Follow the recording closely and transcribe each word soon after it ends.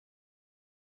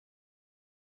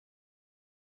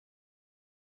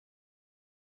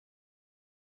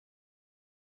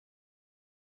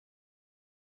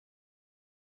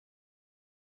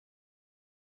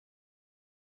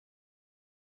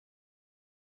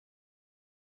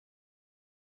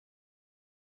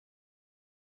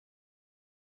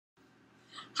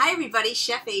Hi everybody,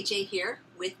 Chef AJ here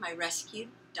with my rescued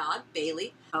dog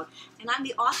Bailey, and I'm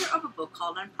the author of a book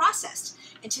called Unprocessed.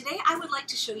 And today I would like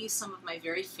to show you some of my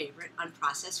very favorite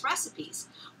unprocessed recipes.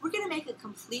 We're going to make a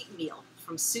complete meal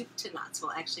from soup to nuts.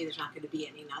 Well, actually there's not going to be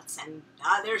any nuts, and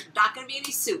there's not going to be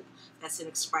any soup. That's an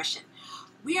expression.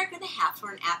 We are going to have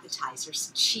for an appetizer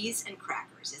some cheese and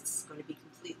crackers. It's going to be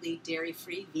completely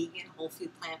dairy-free, vegan, whole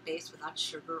food, plant-based, without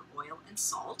sugar, oil, and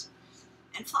salt,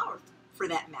 and flour for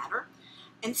that matter.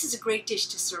 And this is a great dish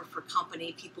to serve for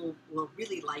company. People will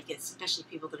really like it, especially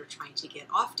people that are trying to get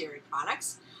off dairy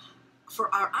products.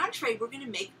 For our entree, we're going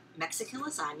to make Mexican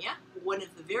lasagna, one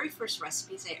of the very first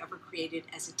recipes I ever created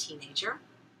as a teenager.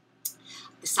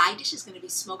 The side dish is going to be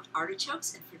smoked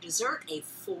artichokes, and for dessert, a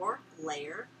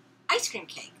 4-layer ice cream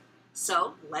cake.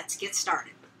 So let's get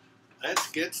started.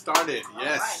 Let's get started. All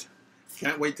yes. right.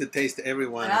 Can't wait to taste every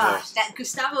one of those. That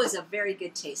Gustavo is a very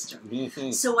good taster.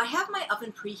 Mm-hmm. So I have my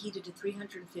oven preheated to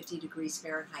 350 degrees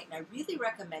Fahrenheit, and I really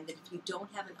recommend that if you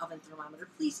don't have an oven thermometer,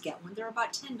 please get one. They're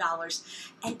about $10.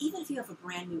 And even if you have a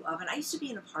brand new oven, I used to be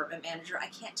an apartment manager, I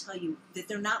can't tell you that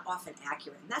they're not often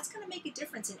accurate. And that's going to make a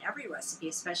difference in every recipe,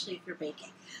 especially if you're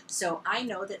baking. So I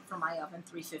know that for my oven,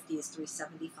 350 is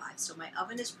 375. So my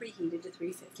oven is preheated to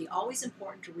 350. Always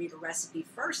important to read a recipe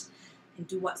first and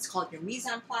do what's called your mise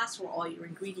en place, where all your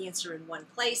ingredients are in one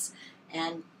place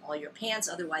and all your pans.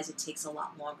 Otherwise, it takes a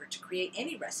lot longer to create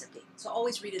any recipe. So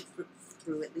always read it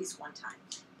through at least one time.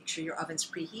 Make sure your oven's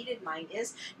preheated. Mine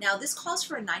is. Now, this calls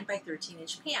for a 9 by 13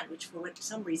 inch pan, which for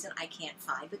some reason I can't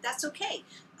find, but that's okay.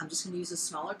 I'm just going to use a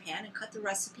smaller pan and cut the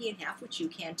recipe in half, which you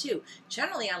can too.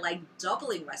 Generally, I like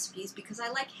doubling recipes because I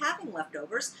like having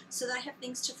leftovers so that I have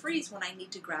things to freeze when I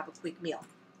need to grab a quick meal.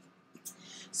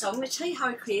 So I'm going to tell you how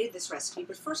I created this recipe,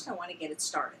 but first I want to get it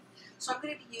started. So I'm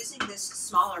going to be using this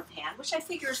smaller pan, which I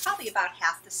figure is probably about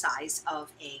half the size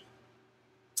of a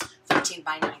 13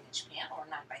 by 9 inch pan or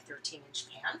 9 by 13 inch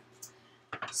pan.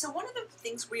 So one of the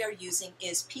things we are using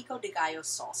is pico de gallo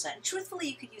salsa, and truthfully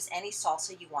you could use any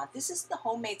salsa you want. This is the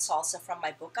homemade salsa from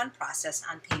my book Unprocessed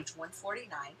on page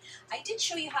 149. I did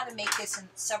show you how to make this in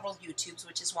several YouTubes,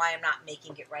 which is why I'm not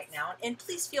making it right now. And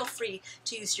please feel free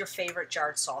to use your favorite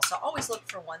jarred salsa. Always look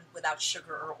for one without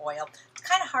sugar or oil. It's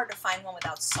kind of hard to find one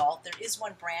without salt. There is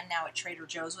one brand now at Trader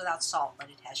Joe's without salt, but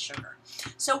it has sugar.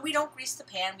 So we don't grease the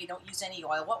pan, we don't use any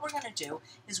oil. What we're going to do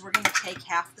is we're going to take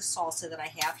half the salsa that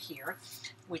I have here,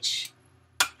 which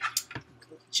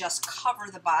will just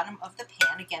cover the bottom of the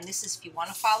pan. Again, this is, if you want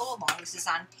to follow along, this is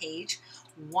on page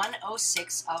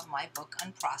 106 of my book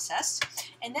Unprocessed.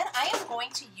 And then I am going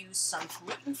to use some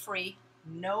gluten-free,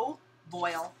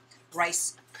 no-boil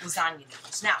rice lasagna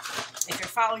noodles. Now, if you're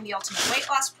following the Ultimate Weight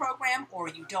Loss Program or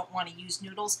you don't want to use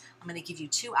noodles, I'm going to give you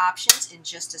two options in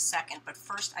just a second, but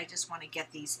first I just want to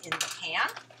get these in the pan.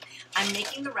 I'm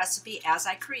making the recipe as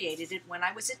I created it when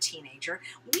I was a teenager.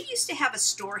 We used to have a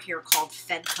store here called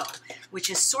Fedco, which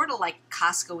is sort of like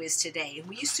Costco is today. And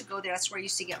we used to go there, that's where I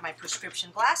used to get my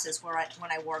prescription glasses when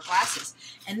I wore glasses.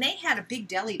 And they had a big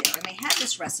deli there, and they had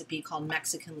this recipe called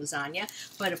Mexican lasagna,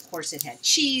 but of course it had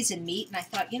cheese and meat, and I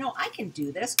thought, you know, I can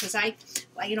do this because I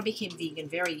became vegan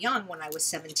very young when I was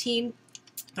 17.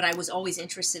 But I was always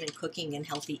interested in cooking and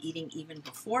healthy eating even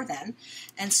before then.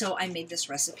 And so I made this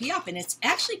recipe up. And it's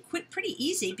actually pretty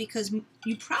easy because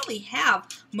you probably have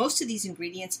most of these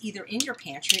ingredients either in your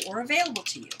pantry or available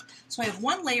to you. So I have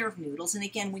one layer of noodles. And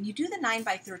again, when you do the 9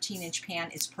 by 13 inch pan,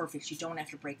 it's perfect. You don't have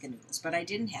to break the noodles. But I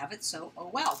didn't have it, so oh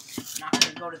well. I'm not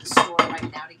going to go to the store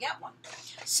right now to get one.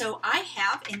 So I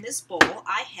have, in this bowl,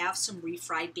 I have some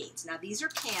refried beans. Now these are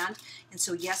canned, and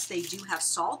so yes, they do have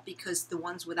salt because the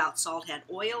ones without salt had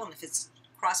oil, and if it's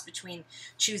cross between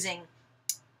choosing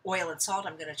oil and salt,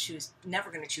 I'm never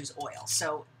going to choose oil.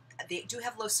 So they do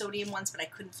have low sodium ones, but I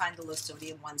couldn't find the low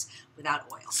sodium ones without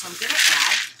oil. So I'm going to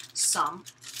add some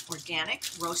organic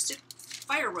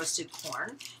fire roasted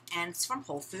corn, and it's from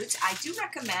Whole Foods. I do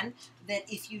recommend that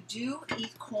if you do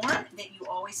eat corn, that you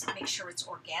always make sure it's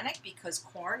organic, because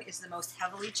corn is the most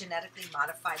heavily genetically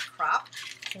modified crop.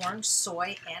 Corn,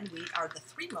 soy, and wheat are the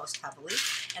three most heavily.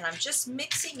 And I'm just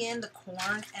mixing in the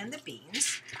corn and the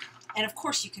beans. And of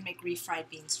course, you can make refried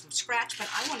beans from scratch, but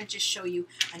I want to just show you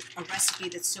a recipe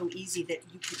that's so easy that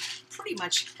you could pretty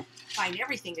much find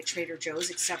everything at Trader Joe's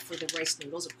except for the rice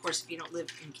noodles. Of course, if you don't live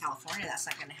in California, that's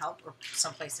not going to help, or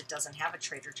someplace that doesn't have a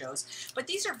Trader Joe's. But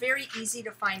these are very easy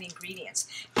to find ingredients.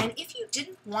 And if you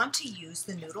didn't want to use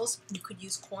the noodles, you could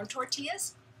use corn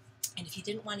tortillas. And if you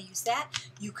didn't want to use that,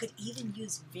 you could even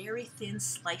use very thin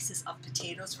slices of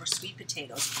potatoes or sweet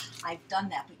potatoes. I've done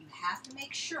that, but you have to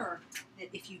make sure that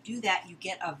if you do that, you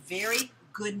get a very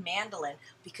good mandolin,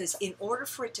 because in order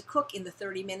for it to cook in the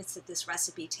 30 minutes that this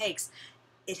recipe takes,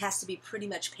 it has to be pretty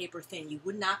much paper thin. You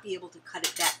would not be able to cut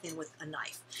it that thin with a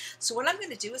knife. So what I'm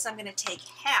going to do is I'm going to take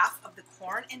half of the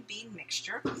corn and bean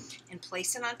mixture and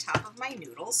place it on top of my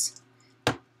noodles.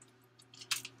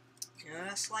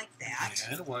 Just like that.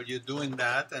 And while you're doing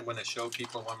that, I'm going to show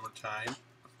people one more time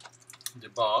the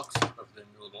box of the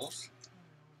noodles.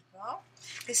 Well,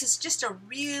 this is just a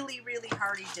really, really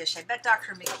hearty dish. I bet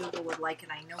Dr. McDougall would like it.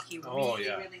 I know he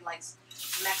really likes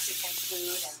Mexican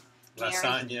food, and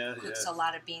lasagna, cooks a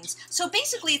lot of beans. So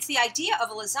basically, it's the idea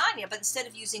of a lasagna, but instead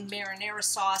of using marinara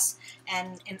sauce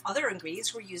and other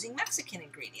ingredients, we're using Mexican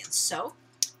ingredients. So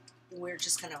we're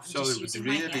just going to using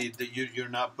my hand. You're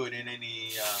not putting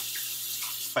any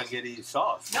spaghetti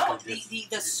sauce. No, the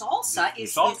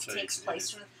salsa takes place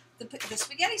from the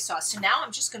spaghetti sauce. So now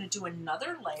I'm just going to do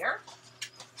another layer.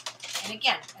 And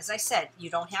again, as I said,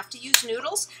 you don't have to use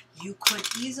noodles. You could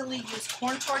easily use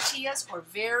corn tortillas or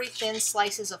very thin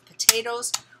slices of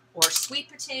potatoes or sweet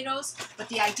potatoes. But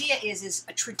the idea is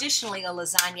traditionally a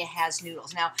lasagna has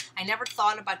noodles. Now, I never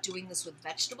thought about doing this with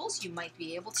vegetables. You might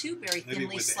be able to, very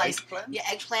thinly sliced. Yeah,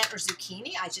 eggplant or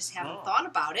zucchini. I just haven't thought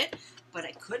about it, but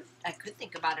I could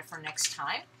think about it for next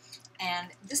time. And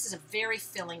this is a very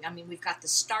filling. I mean, we've got the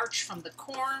starch from the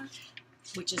corn,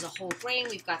 which is a whole grain.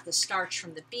 We've got the starch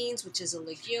from the beans, which is a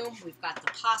legume. We've got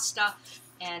the pasta,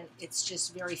 and it's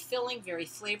just very filling, very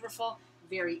flavorful,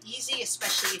 very easy,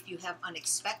 especially if you have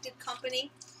unexpected company.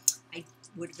 I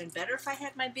would have been better if I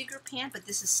had my bigger pan, but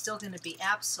this is still going to be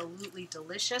absolutely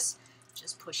delicious.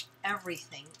 Just push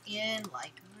everything in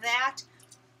like that.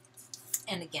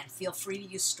 And again, feel free to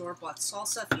use store-bought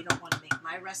salsa if you don't want to make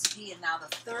my recipe. And now the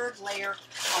third layer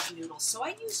of noodles. So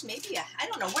I used maybe, I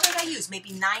don't know, what did I use?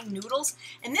 Maybe 9 noodles.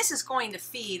 And this is going to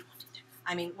feed,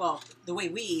 I mean, well, the way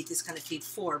we eat is going to feed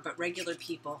 4, but regular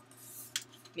people,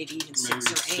 maybe even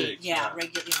 6 or 8. Yeah,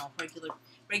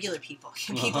 regular people,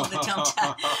 people that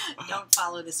don't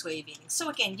follow this way of eating. So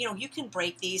again, you can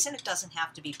break these, and it doesn't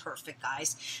have to be perfect,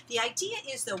 guys. The idea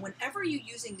is, though, whenever you're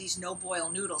using these no-boil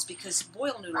noodles, because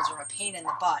boil noodles are a pain in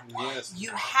the butt, you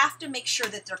have to make sure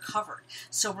that they're covered.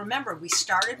 So remember, we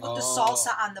started with the salsa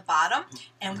on the bottom,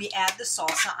 and we add the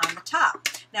salsa on the top.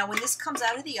 Now, when this comes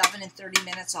out of the oven in 30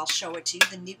 minutes, I'll show it to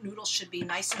you. The noodles should be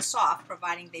nice and soft,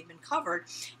 providing they've been covered.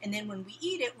 And then when we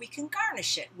eat it, we can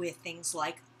garnish it with things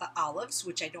like the olives,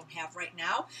 which I don't have right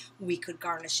now. We could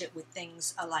garnish it with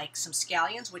things like some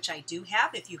scallions, which I do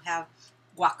have. If you have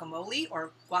guacamole or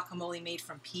guacamole made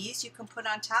from peas, you can put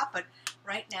on top. But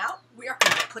right now, we are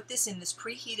going to put this in this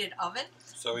preheated oven.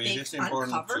 So it is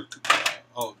important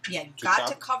you've got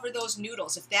to cover those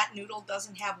noodles. If that noodle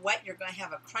doesn't have wet, you're going to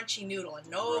have a crunchy noodle, and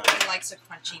nobody likes a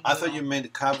crunchy noodle. I thought you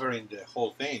meant covering the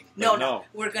whole thing. No.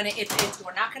 We're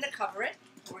not going to cover it.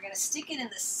 We're going to stick it in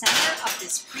the center of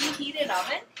this preheated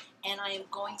oven, and I am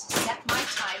going to set my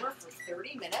timer for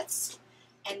 30 minutes,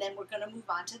 and then we're going to move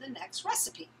on to the next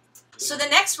recipe. So the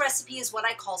next recipe is what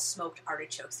I call smoked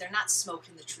artichokes. They're not smoked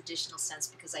in the traditional sense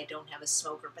because I don't have a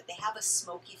smoker, but they have a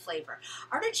smoky flavor.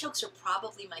 Artichokes are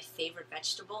probably my favorite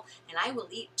vegetable, and I will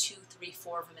eat 2, 3,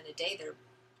 4 of them in a day. They're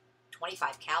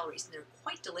 25 calories, and they're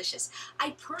quite delicious.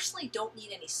 I personally don't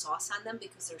need any sauce on them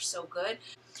because they're so good,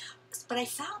 but I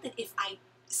found that if I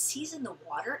season the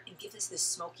water and give us this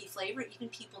smoky flavor, even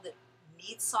people that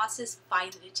need sauces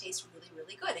find that it tastes really,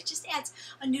 really good. It just adds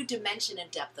a new dimension and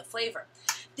depth of flavor.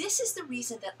 This is the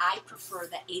reason that I prefer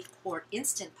the 8-quart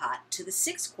Instant Pot to the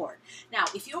 6-quart. Now,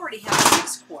 if you already have a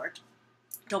 6-quart,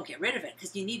 don't get rid of it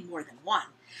because you need more than one.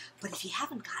 But if you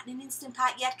haven't gotten an Instant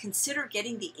Pot yet, consider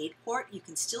getting the 8-quart. You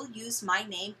can still use my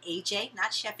name, AJ,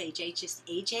 not Chef AJ, just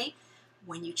AJ,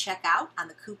 when you check out on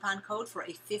the coupon code for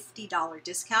a $50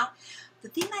 discount. The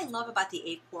thing I love about the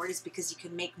 8-quart is because you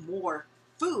can make more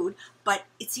food, but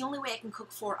it's the only way I can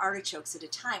cook 4 artichokes at a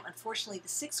time. Unfortunately, the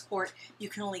 6-quart, you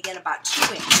can only get about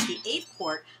 2 in. The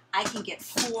 8-quart, I can get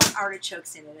 4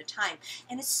 artichokes in at a time.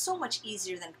 And it's so much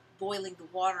easier than boiling the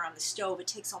water on the stove. It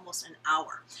takes almost an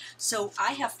hour. So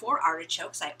I have 4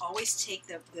 artichokes. I always take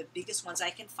the biggest ones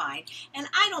I can find, and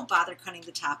I don't bother cutting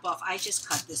the top off. I just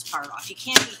cut this part off. You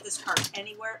can't eat this part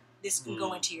anywhere. This can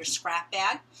go into your scrap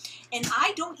bag. And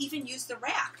I don't even use the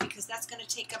rack because that's going to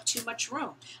take up too much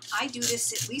room. I do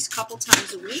this at least a couple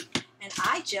times a week, and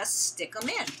I just stick them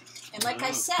in. And like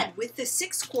I said, with the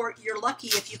 6-quart, you're lucky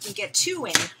if you can get 2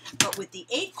 in. But with the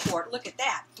 8-quart, look at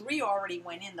that. 3 already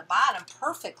went in the bottom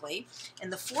perfectly.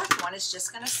 And the 4th one is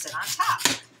just going to sit on top,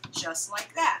 just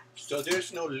like that. So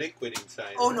there's no liquid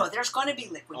inside. Oh right? no, there's going to be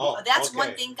liquid. Oh, That's one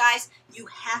okay. thing, guys. You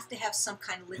have to have some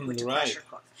kind of liquid to Right. pressure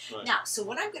cook. Right. Now, so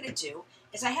what I'm going to do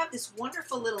is I have this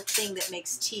wonderful little thing that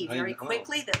makes tea very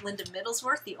quickly that Linda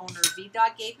Middlesworth, the owner of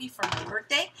V-Dog, gave me for my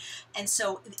birthday. And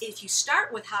so if you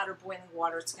start with hot or boiling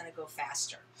water, it's going to go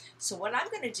faster. So what I'm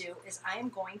going to do is I am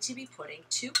going to be putting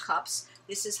 2 cups.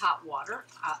 This is hot water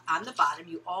on the bottom.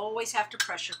 You always have to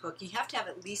pressure cook. You have to have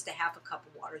at least a half a cup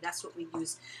of water. That's what we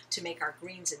use to make our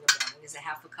greens in the morning, is a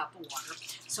half a cup of water.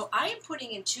 So I am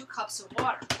putting in 2 cups of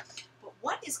water. But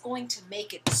what is going to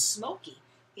make it smoky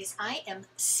is I am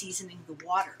seasoning the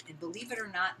water. And believe it or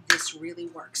not, this really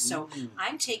works. So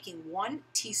I'm taking 1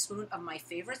 teaspoon of my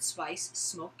favorite spice,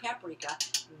 smoked paprika,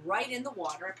 right in the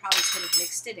water. I probably could have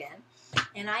mixed it in.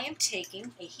 And I am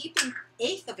taking a heaping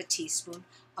 1/8 of a teaspoon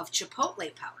of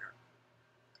chipotle powder.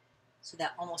 So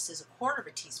that almost is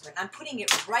 1/4 teaspoon. I'm putting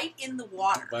it right in the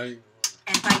water.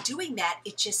 And by doing that,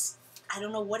 it just, I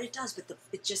don't know what it does, but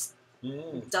it just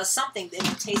does something that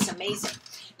it tastes amazing.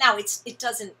 Now, it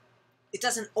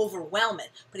doesn't overwhelm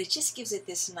it, but it just gives it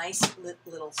this nice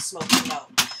little smoky note.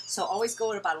 So always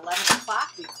go at about 11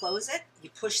 o'clock. We close it. You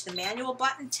push the manual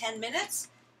button 10 minutes,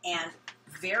 and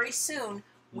very soon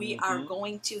we are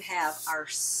going to have our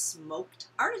smoked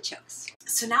artichokes.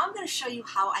 So now I'm going to show you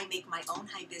how I make my own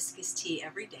hibiscus tea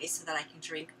every day so that I can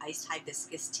drink iced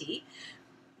hibiscus tea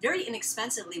very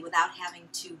inexpensively without having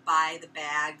to buy the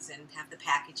bags and have the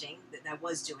packaging that I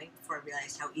was doing before I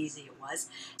realized how easy it was.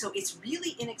 So it's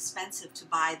really inexpensive to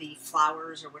buy the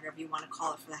flowers or whatever you want to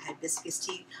call it for the hibiscus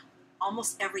tea.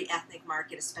 Almost every ethnic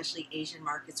market, especially Asian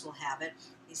markets, will have it.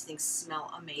 These things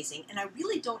smell amazing, and I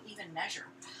really don't even measure.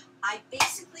 I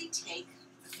basically take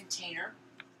a container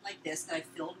like this that I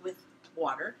filled with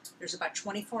water. There's about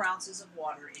 24 ounces of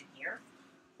water in here.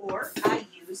 Or I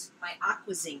use my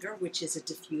Aquazinger, which is a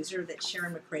diffuser that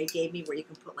Sharon McRae gave me, where you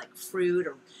can put like fruit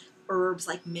or herbs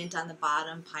like mint on the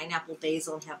bottom, pineapple,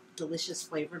 basil, and have delicious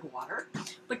flavored water.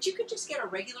 But you could just get a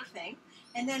regular thing.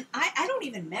 And then I don't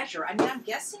even measure. I mean, I'm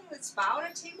guessing it's about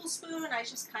a tablespoon. I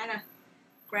just kind of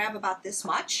grab about this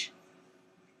much,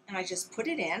 and I just put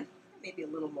it in, maybe a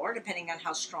little more, depending on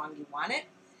how strong you want it.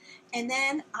 And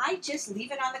then I just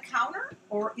leave it on the counter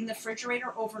or in the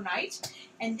refrigerator overnight.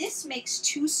 And this makes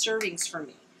 2 servings for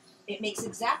me. It makes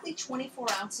exactly 24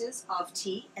 ounces of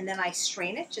tea, and then I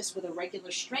strain it just with a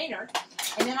regular strainer.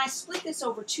 And then I split this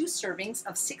over 2 servings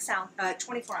of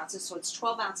 24 ounces, so it's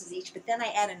 12 ounces each. But then I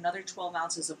add another 12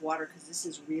 ounces of water because this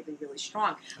is really, really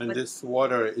strong. And this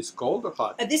water is cold or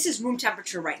hot? This is room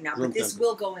temperature right now, but this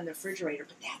will go in the refrigerator.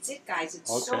 But that's it, guys.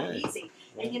 It's so easy.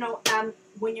 And, you know,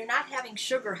 when you're not having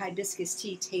sugar, hibiscus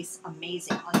tea tastes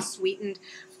amazing, unsweetened.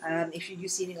 If you're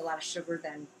used to eating a lot of sugar,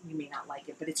 then you may not like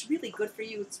it. But it's really good for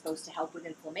you. It's supposed to help with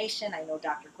inflammation. I know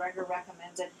Dr. Greger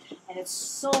recommends it. And it's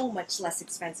so much less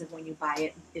expensive when you buy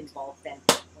it in bulk than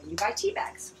when you buy tea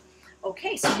bags.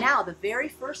 Okay, so now the very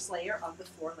first layer of the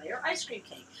 4-layer ice cream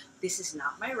cake. This is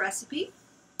not my recipe.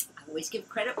 I always give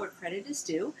credit where credit is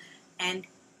due. And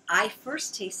I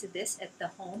first tasted this at the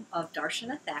home of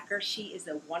Darshana Thacker. She is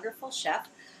a wonderful chef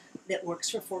that works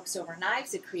for Forks Over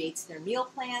Knives. It creates their meal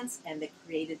plans, and they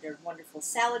created their wonderful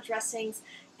salad dressings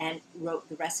and wrote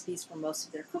the recipes for most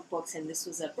of their cookbooks. And this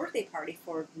was a birthday party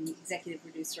for the executive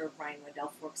producer of Ryan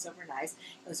Waddell, Forks Over Knives.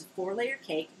 It was a 4-layer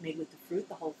cake made with the fruit,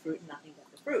 the whole fruit, and nothing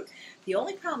but the fruit. The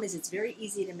only problem is it's very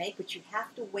easy to make, but you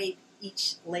have to wait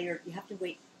each layer. You have to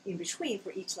wait in between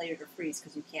for each layer to freeze,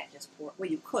 because you can't just pour. Well,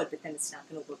 you could, but then it's not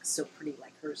going to look so pretty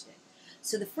like hers did.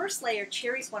 So the first layer,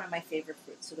 cherry is one of my favorite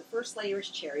fruits. So the first layer is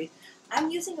cherries. I'm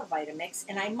using a Vitamix,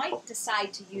 and I might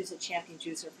decide to use a champion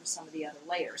juicer for some of the other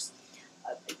layers.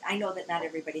 I know that not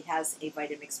everybody has a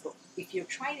Vitamix, but if you're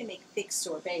trying to make thick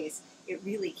sorbets, it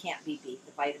really can't be beat.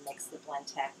 The Vitamix, the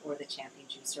Blendtec, or the champion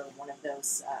juicer, one of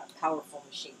those powerful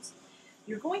machines.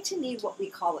 You're going to need what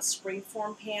we call a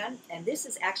springform pan, and this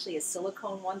is actually a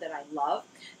silicone one that I love,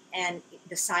 and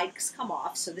the sides come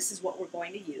off, so this is what we're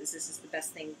going to use. This is the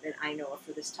best thing that I know of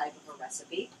for this type of a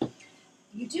recipe.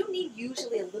 You do need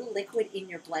usually a little liquid in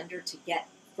your blender to get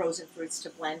frozen fruits to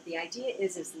blend. The idea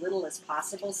is as little as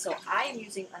possible, so I am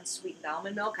using unsweetened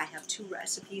almond milk. I have 2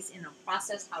 recipes in a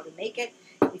process how to make it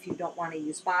if you don't want to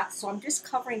use box. So I'm just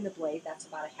covering the blade. That's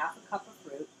about a half a cup of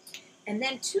fruit. And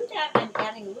then to that, I'm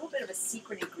adding a little bit of a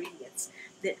secret ingredient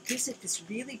that gives it this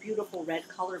really beautiful red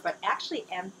color, but actually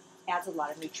adds a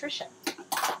lot of nutrition.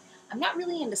 I'm not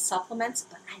really into supplements,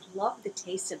 but I love the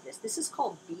taste of this. This is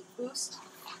called Beet Boost.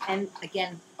 And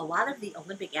again, a lot of the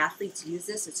Olympic athletes use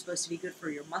this. It's supposed to be good for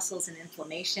your muscles and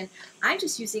inflammation. I'm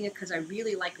just using it because I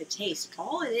really like the taste.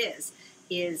 All it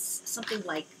is something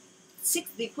like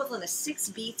the equivalent of 6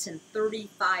 beets and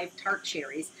 35 tart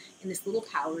cherries in this little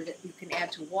powder that you can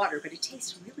add to water, but it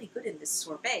tastes really good in this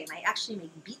sorbet, and I actually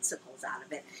make beetsicles out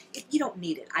of it. You don't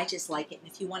need it. I just like it, and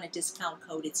if you want a discount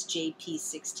code, it's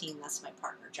JP16. That's my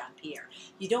partner, John Pierre.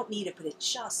 You don't need it, but it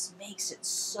just makes it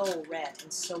so red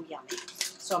and so yummy.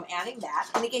 So I'm adding that,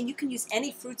 and again, you can use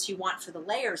any fruits you want for the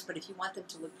layers, but if you want them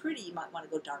to look pretty, you might want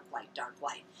to go dark light, dark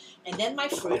light. And then my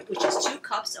fruit, which is 2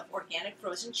 cups of organic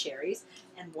frozen cherries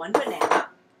and 1 banana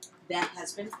that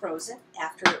has been frozen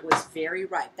after it was very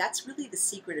ripe. That's really the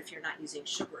secret if you're not using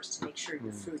sugars, to make sure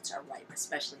your fruits are ripe,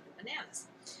 especially the bananas.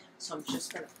 So I'm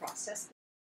just going to process this.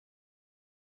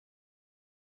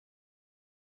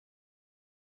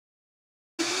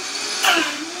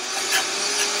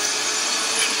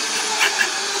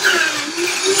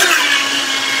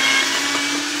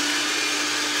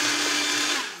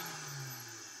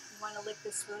 Lick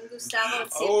the spoon,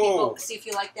 Gustavo, and see if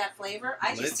you like that flavor.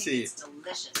 I just think it's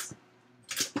delicious.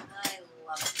 I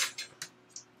love it.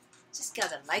 Just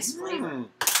got a nice flavor.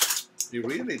 It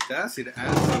really does. It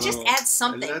adds. It just adds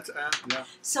something. Yeah.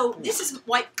 So this is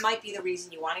what might be the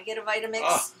reason you want to get a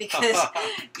Vitamix, because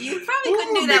you probably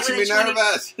couldn't do that with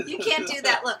a 20. You can't do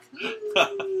that. Look,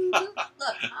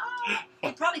 look.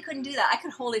 You probably couldn't do that. I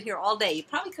could hold it here all day. You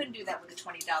probably couldn't do that with a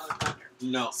 $20 blender.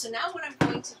 No. So now what I'm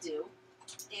going to do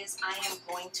is I am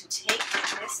going to take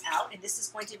this out, and this is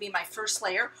going to be my first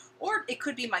layer, or it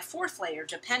could be my 4th layer,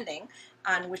 depending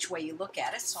on which way you look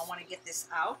at it. So I want to get this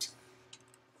out.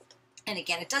 And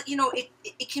again, it does, you know,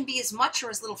 it can be as much or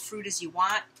as little fruit as you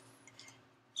want.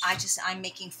 I'm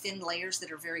making thin layers that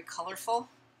are very colorful,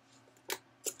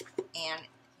 and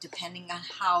depending on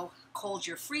how cold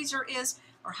your freezer is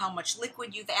or how much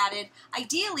liquid you've added,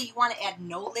 ideally you want to add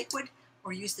no liquid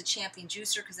or use the Champion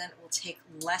Juicer, because then it will take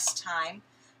less time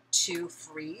to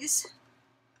freeze.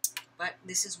 But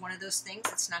this is one of those things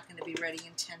that's not going to be ready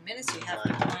in 10 minutes. You have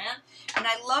to plan. And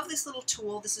I love this little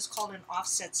tool. This is called an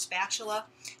offset spatula,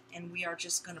 and we are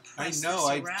just going to press this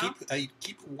around. I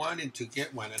keep wanting to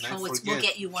get one, and I forget. We'll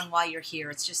get you one while you're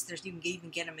here. It's just you can even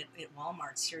get them at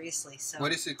Walmart. Seriously. So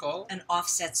what is it called? An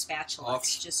offset spatula.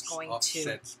 It's just going to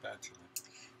offset spatula.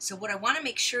 So what I want to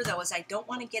make sure, though, is I don't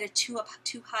want to get it too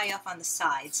high up on the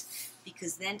sides,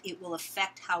 because then it will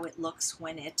affect how it looks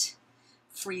when it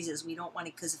freezes. We don't want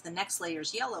to, because if the next layer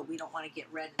is yellow, we don't want to get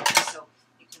red in there. So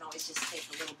you can always just take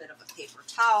a little bit of a paper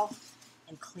towel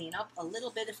and clean up a little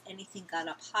bit if anything got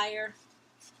up higher,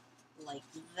 like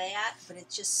that. But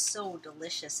it's just so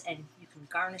delicious, and you can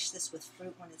garnish this with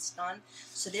fruit when it's done.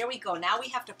 So there we go. Now we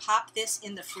have to pop this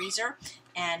in the freezer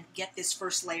and get this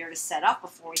first layer to set up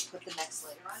before we put the next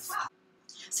layer on top.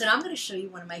 So now I'm going to show you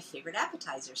one of my favorite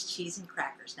appetizers, cheese and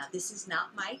crackers. Now this is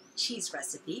not my cheese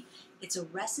recipe. It's a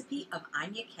recipe of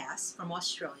Anya Cass from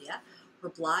Australia. Her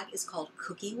blog is called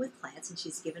Cooking with Plants, and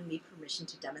she's given me permission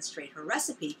to demonstrate her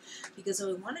recipe, because what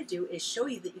we want to do is show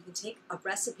you that you can take a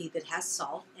recipe that has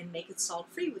salt and make it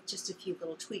salt-free with just a few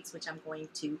little tweaks, which I'm going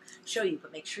to show you.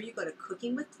 But make sure you go to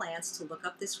Cooking with Plants to look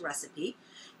up this recipe.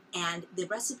 And the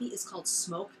recipe is called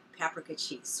smoked paprika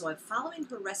cheese. So I'm following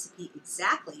her recipe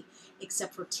exactly,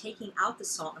 except for taking out the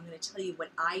salt. I'm going to tell you what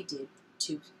I did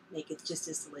to make it just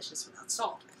as delicious without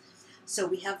salt. So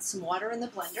we have some water in the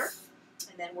blender,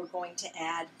 and then we're going to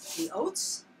add the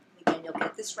oats. Again, you'll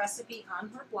get this recipe on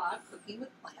her blog, Cooking with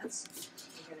Plants.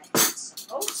 We're going to add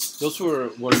some oats. Those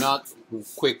were not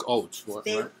quick oats, were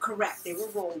they? Correct. They were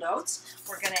rolled oats.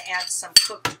 We're going to add some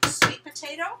cooked sweet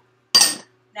potato.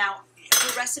 Now,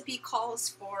 the recipe calls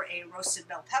for a roasted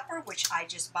bell pepper, which I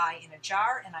just buy in a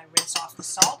jar, and I rinse off the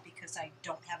salt because I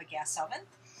don't have a gas oven.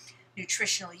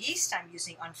 Nutritional yeast, I'm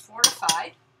using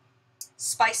unfortified.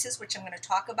 Spices, which I'm going to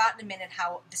talk about in a minute,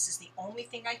 how this is the only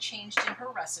thing I changed in her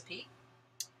recipe.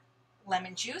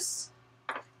 Lemon juice,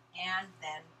 and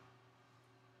then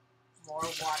more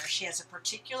water. She has a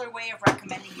particular way of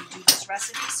recommending you do this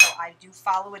recipe, so I do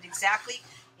follow it exactly,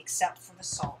 except for the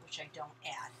salt, which I don't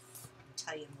add. I'll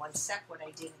tell you in one sec what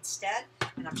I did instead,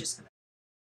 and I'm just going to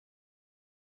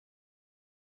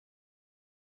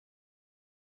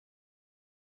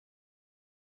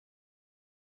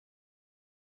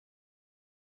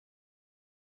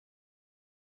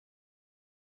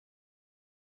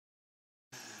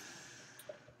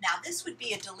Now this would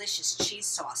be a delicious cheese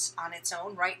sauce on its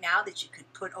own right now that you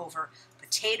could put over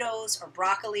potatoes or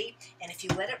broccoli, and if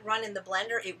you let it run in the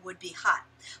blender, it would be hot.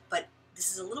 But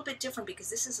This is a little bit different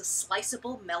because this is a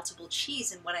sliceable, meltable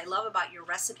cheese. And what I love about your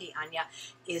recipe, Anya,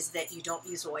 is that you don't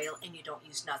use oil and you don't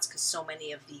use nuts, because so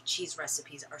many of the cheese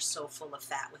recipes are so full of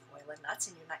fat with oil and nuts,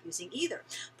 and you're not using either.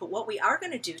 But what we are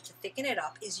going to do to thicken it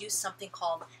up is use something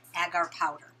called agar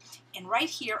powder. And right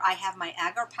here I have my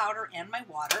agar powder and my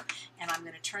water, and I'm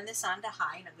going to turn this on to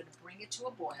high, and I'm going to bring it to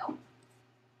a boil.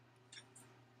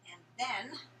 And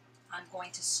then I'm going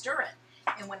to stir it.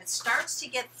 And when it starts to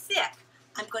get thick,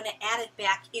 I'm going to add it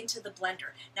back into the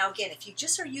blender. Now again, if you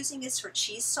just are using this for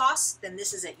cheese sauce, then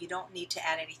this is it. You don't need to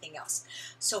add anything else.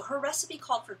 So her recipe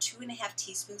called for 2.5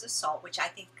 teaspoons of salt, which I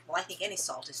think any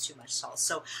salt is too much salt.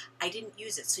 So I didn't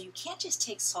use it. So you can't just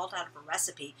take salt out of a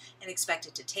recipe and expect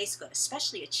it to taste good,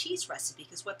 especially a cheese recipe,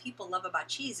 because what people love about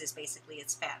cheese is basically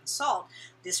it's fat and salt.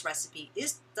 This recipe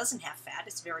doesn't have fat.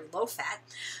 It's very low fat.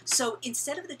 So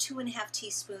instead of the 2.5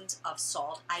 teaspoons of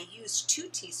salt, I used 2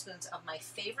 teaspoons of my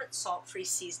favorite salt-free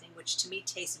seasoning, which to me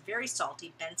tastes very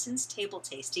salty, Benson's Table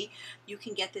Tasty. You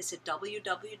can get this at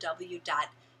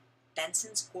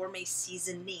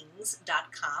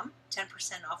www.bensonsgourmetseasonings.com,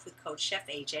 10% off with code Chef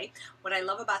AJ. What I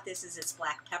love about this is it's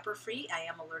black pepper free. I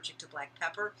am allergic to black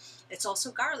pepper. It's also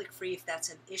garlic free if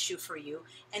that's an issue for you,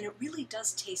 and it really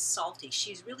does taste salty.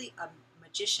 She's really a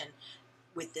magician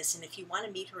with this, and if you want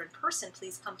to meet her in person,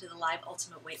 please come to the Live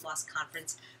Ultimate Weight Loss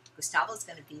Conference. Gustavo is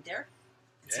going to be there.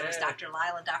 And so is Dr.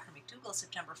 Lyle and Dr. McDougall,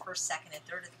 September 1st, 2nd, and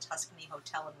 3rd at the Tuscany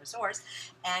Hotel and Resorts.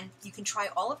 And you can try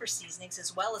all of her seasonings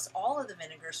as well as all of the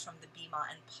vinegars from the Bima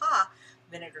and Pa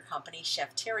Vinegar Company.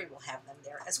 Chef Terry will have them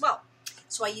there as well.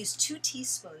 So I used 2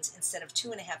 teaspoons instead of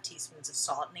 2.5 teaspoons of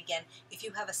salt. And again, if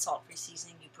you have a salt-free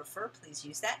seasoning you prefer, please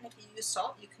use that. And if you use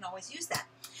salt, you can always use that.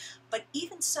 But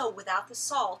even so, without the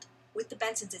salt, with the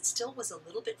Benson's, it still was a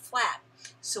little bit flat.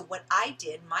 So what I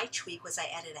did, my tweak, was I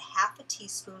added 1/2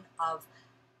 teaspoon of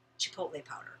chipotle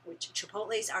powder, which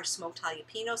chipotles are smoked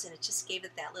jalapenos, and it just gave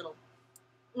it that little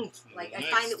oomph. Like I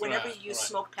find that whenever you use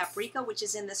smoked paprika, which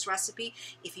is in this recipe,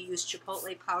 if you use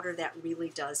chipotle powder, that really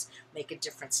does make a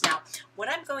difference. Now, what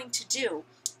I'm going to do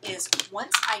is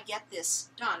once I get this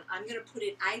done, I'm going to put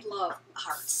it, I love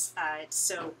hearts.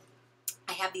 So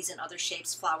I have these in other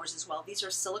shapes, flowers as well. These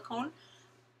are silicone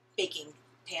baking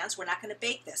pans. We're not going to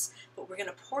bake this, but we're going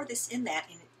to pour this in that,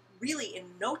 and really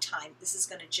in no time this is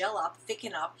going to gel up,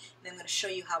 thicken up, and I'm going to show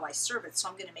you how I serve it. So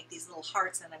I'm going to make these little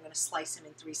hearts, and I'm going to slice them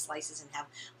in 3 slices and have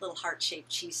little heart-shaped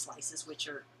cheese slices, which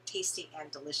are tasty and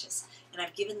delicious. And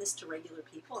I've given this to regular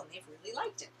people, and they've really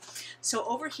liked it. So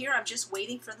over here, I'm just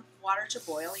waiting for the water to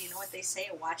boil. You know what they say,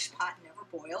 a watched pot never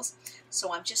boils.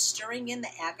 So I'm just stirring in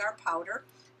the agar powder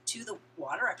to the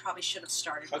water. I probably should have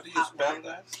started with hot water. How do you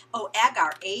spell that? Oh,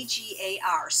 agar,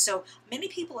 A-G-A-R. So many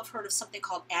people have heard of something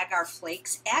called agar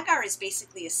flakes. Agar is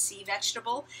basically a sea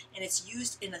vegetable, and it's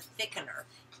used in a thickener.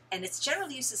 And it's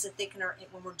generally used as a thickener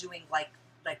when we're doing like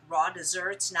raw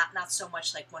desserts, not so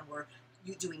much like when we're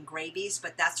doing gravies,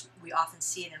 but we often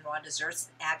see it in raw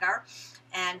desserts, agar.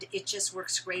 And it just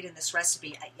works great in this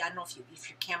recipe. I don't know if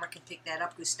your camera can pick that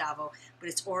up, Gustavo, but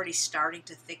it's already starting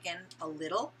to thicken a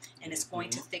little, and it's going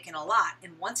to thicken a lot.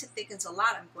 And once it thickens a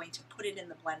lot, I'm going to put it in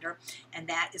the blender, and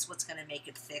that is what's going to make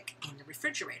it thick in the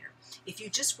refrigerator. If you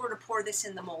just were to pour this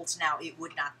in the molds now, it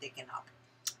would not thicken up.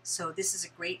 So this is a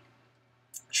great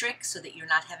trick so that you're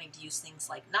not having to use things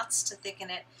like nuts to thicken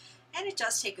it. And it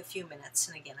does take a few minutes.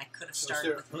 And again, I could have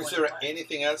started with more. Is there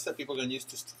anything else that people can use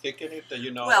to thicken it that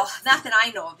you know? Well, not that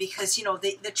I know of, because you know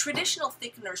the traditional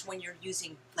thickeners, when you're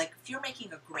using, like if you're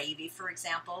making a gravy, for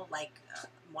example, like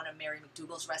one of Mary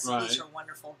McDougall's recipes, her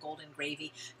wonderful golden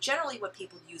gravy, generally what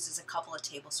people use is a couple of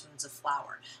tablespoons of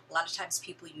flour. A lot of times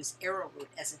people use arrowroot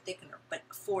as a thickener, but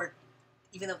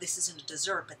even though this isn't a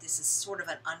dessert, but this is sort of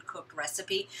an uncooked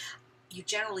recipe,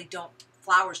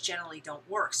 flours generally don't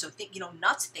work. So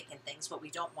nuts thicken things, but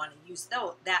we don't want to use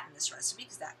that in this recipe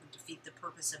because that would defeat the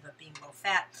purpose of it being low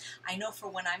fat. I know for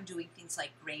when I'm doing things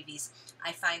like gravies,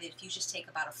 I find that if you just take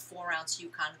about a 4-ounce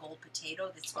Yukon Gold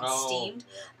potato that's been steamed,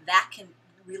 that can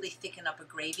really thicken up a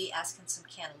gravy, as can some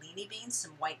cannellini beans,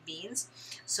 some white beans.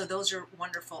 So those are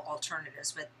wonderful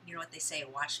alternatives. But you know what they say, a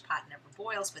watched pot never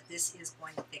boils, but this is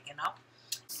going to thicken up.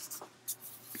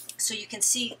 So you can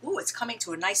see, it's coming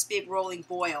to a nice big rolling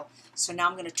boil. So now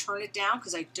I'm going to turn it down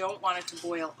because I don't want it to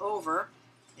boil over.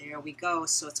 There we go.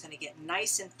 So it's going to get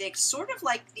nice and thick, sort of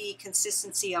like the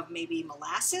consistency of maybe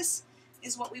molasses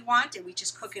is what we want. And we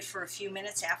just cook it for a few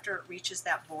minutes after it reaches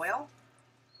that boil.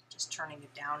 Just turning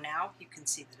it down now. You can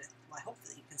see that I hope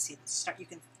that you can see the start. You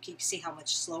can see how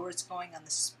much slower it's going on the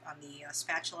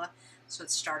spatula. So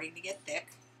it's starting to get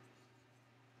thick.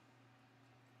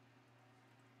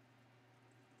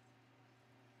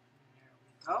 There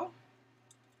we go.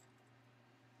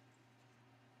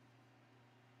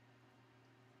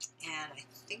 And I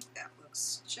think that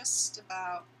looks just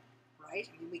about right.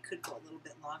 I mean, we could go a little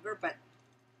bit longer, but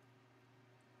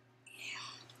yeah,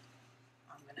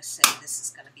 I'm going to say this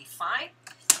is going to be fine.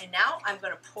 And now I'm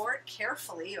going to pour it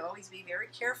carefully. You always be very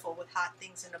careful with hot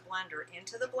things in a blender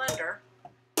into the blender.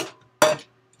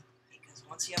 Because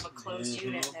once you have a closed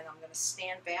unit, then I'm going to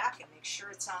stand back and make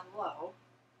sure it's on low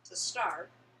to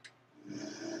start. And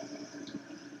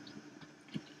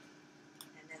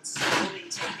then slowly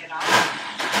take it out.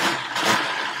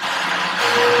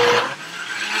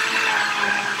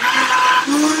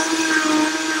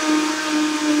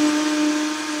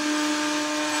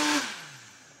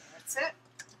 That's it.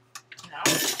 Now,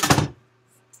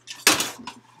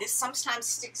 this sometimes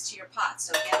sticks to your pot,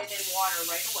 so get it in water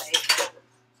right away. And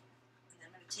then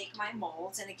I'm going to take my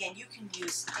molds, and again, you can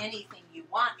use anything you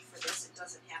want for this. It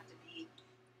doesn't have to be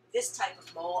this type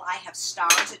of mold. I have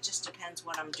stars. It just depends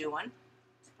what I'm doing.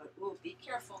 But ooh, be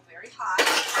careful, very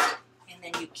hot. And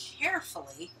then you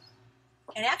carefully,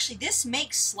 and actually this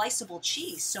makes sliceable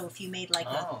cheese. So if you made like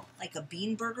a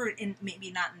bean burger, and maybe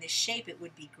not in this shape, it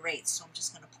would be great. So I'm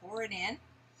just going to pour it in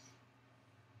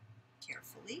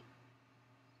carefully.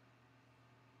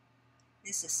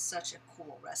 This is such a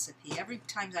cool recipe. Every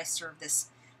time I serve this,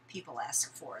 people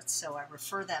ask for it. So I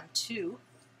refer them to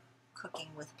Cooking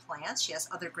with Plants. She has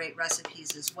other great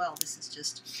recipes as well. This is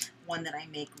just one that I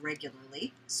make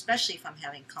regularly, especially if I'm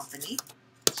having company.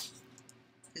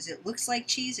 Because it looks like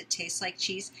cheese, it tastes like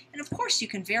cheese. And of course you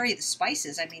can vary the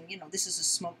spices. I mean, you know, this is a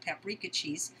smoked paprika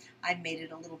cheese. I've made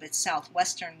it a little bit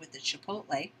southwestern with the chipotle.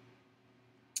 But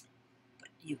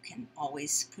you can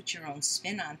always put your own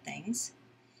spin on things.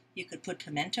 You could put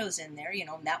pimentos in there, you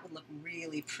know, and that would look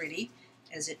really pretty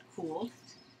as it cooled.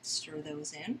 Stir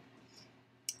those in.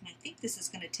 And I think this is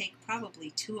going to take probably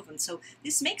 2 of them. So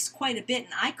this makes quite a bit,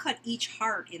 and I cut each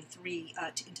heart in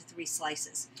into 3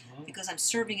 slices. Because I'm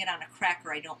serving it on a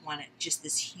cracker, I don't want it just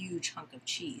this huge hunk of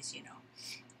cheese, you know.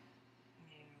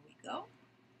 There we go.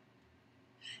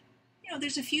 You know,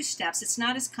 there's a few steps. It's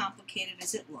not as complicated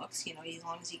as it looks, you know, as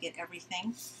long as you get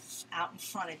everything out in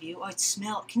front of you. Oh, it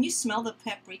smells. Can you smell the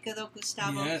paprika, though,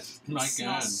 Gustavo? Yes, my God. It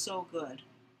smells so good.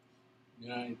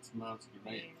 Yeah, it smells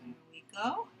great. There we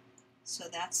go. So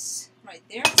that's right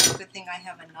there. It's a good thing I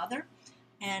have another.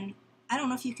 And I don't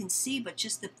know if you can see, but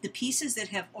just the pieces that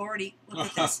have already, look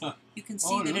at this. You can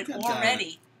see that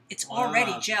it's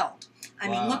already gelled. I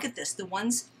mean, look at this. The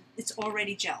ones, it's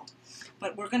already gelled.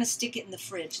 But we're going to stick it in the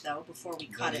fridge, though, before we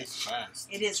cut it. That is fast.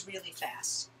 It is really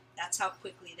fast. That's how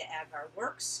quickly the agar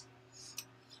works.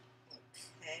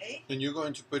 Okay. And you're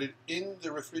going to put it in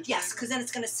the refrigerator? Yes, because then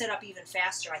it's going to sit up even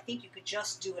faster. I think you could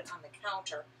just do it on the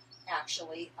counter,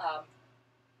 actually.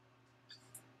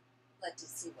 Let's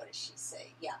see, what does she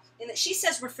say? Yeah. And she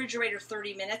says refrigerator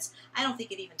 30 minutes. I don't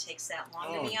think it even takes that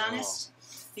long, to be honest.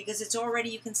 Because it's already,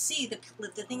 you can see the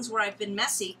things where I've been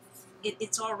messy,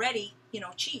 it's already, you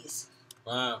know, cheese.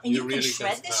 Wow. And you can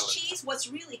shred this cheese. What's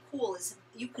really cool is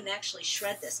you can actually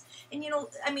shred this. And, you know,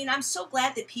 I mean, I'm so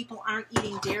glad that people aren't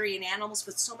eating dairy and animals,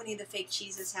 but so many of the fake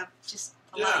cheeses have just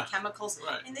a lot of chemicals.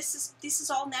 Right. And this is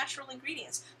all natural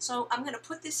ingredients. So I'm going to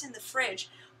put this in the fridge.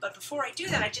 But before I do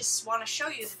that, I just want to show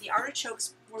you that the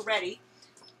artichokes were ready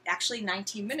actually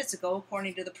 19 minutes ago,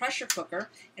 according to the pressure cooker.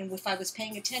 And if I was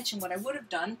paying attention, what I would have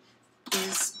done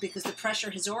is, because the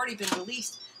pressure has already been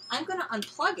released, I'm going to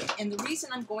unplug it. And the reason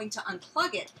I'm going to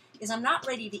unplug it is I'm not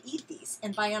ready to eat these.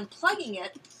 And by unplugging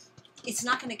it, it's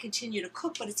not going to continue to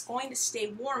cook, but it's going to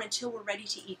stay warm until we're ready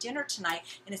to eat dinner tonight,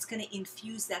 and it's going to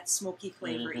infuse that smoky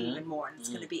flavor even more, and it's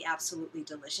going to be absolutely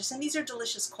delicious. And these are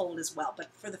delicious cold as well, but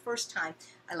for the first time,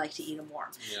 I like to eat them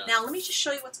warm. Yeah. Now, let me just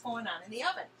show you what's going on in the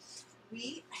oven.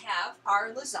 We have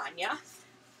our lasagna,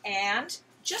 and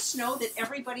just know that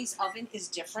everybody's oven is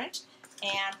different,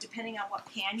 and depending on what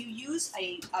pan you use,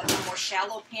 a more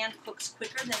shallow pan cooks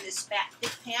quicker than this fat,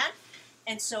 thick pan.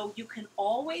 And so you can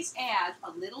always add a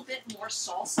little bit more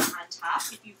salsa on top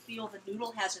if you feel the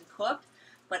noodle hasn't cooked.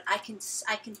 But I can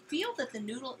feel that the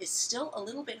noodle is still a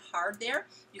little bit hard there.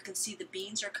 You can see the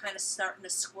beans are kind of starting to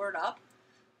squirt up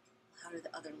out of the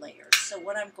other layers. So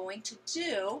what I'm going to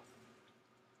do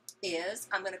is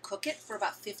I'm going to cook it for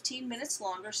about 15 minutes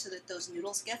longer so that those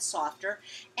noodles get softer.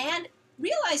 And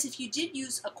realize if you did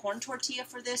use a corn tortilla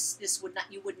for this,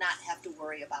 you would not have to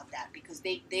worry about that because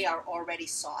they are already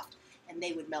soft. And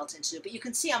they would melt into it. But you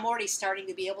can see I'm already starting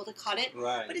to be able to cut it.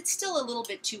 Right. But it's still a little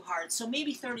bit too hard. So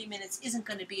maybe 30 minutes isn't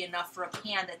going to be enough for a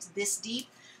pan that's this deep.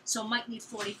 So I might need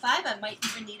 45. I might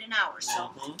even need an hour.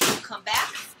 So we'll come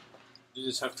back. You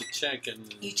just have to check.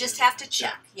 You just have to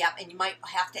check. Yep. And you might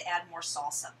have to add more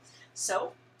salsa.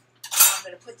 So I'm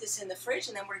going to put this in the fridge,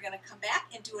 and then we're going to come back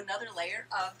and do another layer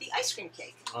of the ice cream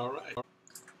cake. All right.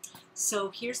 So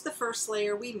here's the first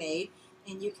layer we made,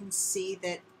 and you can see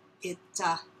that it,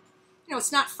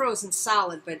 it's not frozen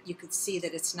solid, but you could see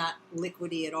that it's not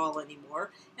liquidy at all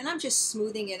anymore. And I'm just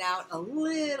smoothing it out a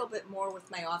little bit more with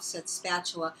my offset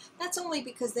spatula. That's only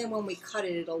because then when we cut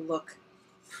it, it'll look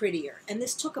prettier. And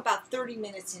this took about 30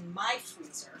 minutes in my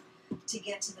freezer to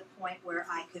get to the point where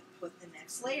I could put the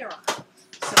next layer on.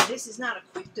 So this is not a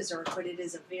quick dessert, but it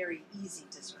is a very easy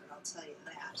dessert, I'll tell you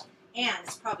that. And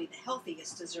it's probably the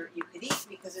healthiest dessert you could eat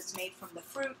because it's made from the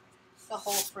fruit, the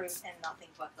whole fruit, and nothing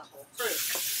but the whole fruit.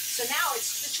 So now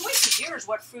it's the choice is yours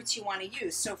what fruits you want to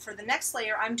use. So for the next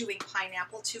layer, I'm doing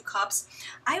pineapple, 2 cups.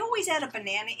 I always add a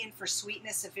banana in for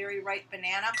sweetness, a very ripe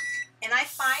banana. And I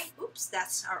find, oops,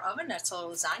 that's our oven, that's our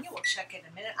lasagna, we'll check it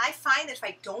in a minute. I find that if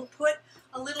I don't put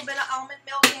a little bit of almond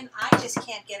milk in, I just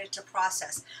can't get it to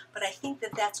process. But I think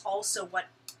that that's also what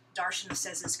Darshana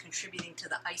says is contributing to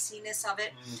the iciness of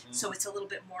it. Mm-hmm. So it's a little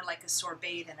bit more like a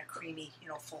sorbet than a creamy,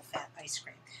 full-fat ice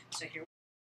cream. So here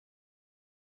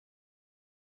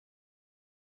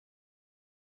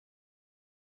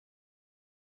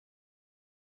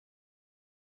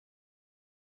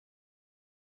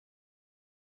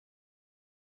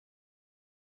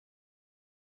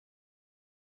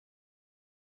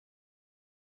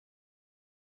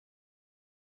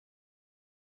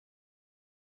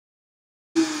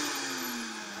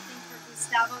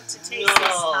Gustavo to taste this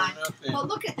time. Nothing. Well,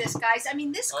 look at this, guys. I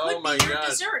mean, this could my be your God.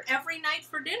 dessert every night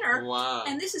for dinner. Wow.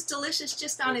 And this is delicious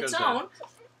just on Look its at own.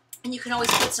 And you can always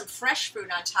put some fresh fruit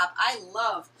on top. I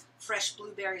love fresh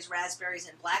blueberries, raspberries,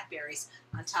 and blackberries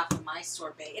on top of my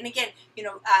sorbet. And again,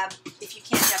 if you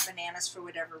can't have bananas for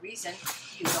whatever reason,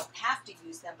 you don't have to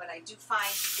use them. But I do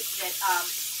find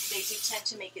that they do tend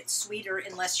to make it sweeter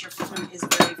unless your fruit is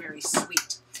very, very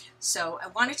sweet. So I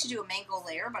wanted to do a mango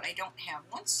layer, but I don't have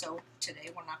one, so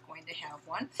today we're not going to have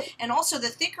one. And also, the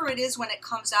thicker it is when it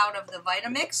comes out of the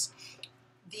Vitamix,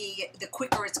 the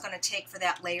quicker it's going to take for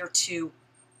that layer to,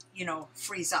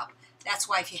 freeze up. That's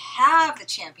why if you have the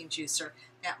Champion Juicer,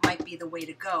 that might be the way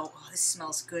to go. Oh, this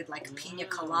smells good, like a pina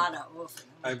colada. Oof.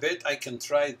 I bet I can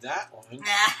try that one.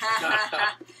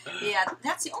 Yeah,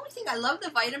 that's the only thing. I love the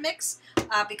Vitamix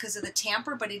because of the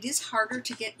tamper, but it is harder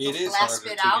to get the It is last harder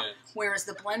bit to out. get. Whereas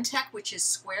the Blendtec, which is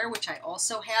square, which I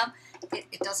also have,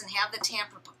 it doesn't have the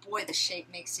tamper, but boy, the shape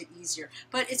makes it easier.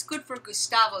 But it's good for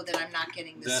Gustavo that I'm not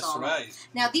getting this That's all. right.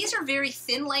 Now, these are very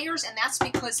thin layers, and that's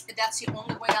because that's the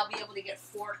only way I'll be able to get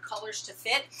 4 colors to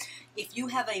fit. If you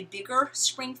have a bigger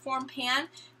springform pan,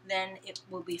 then it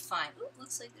will be fine. Ooh,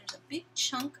 looks like there's a big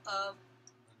chunk of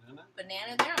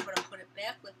banana there. I'm going to put it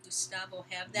back, let Gustavo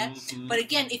have that. Mm-hmm. But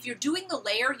again, if you're doing the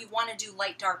layer, you want to do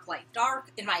light, dark, light, dark.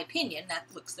 In my opinion, that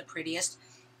looks the prettiest.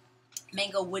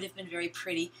 Mango would have been very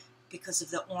pretty because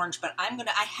of the orange, but I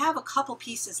have a couple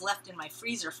pieces left in my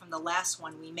freezer from the last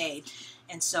one we made,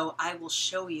 and so I will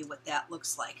show you what that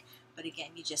looks like. But again,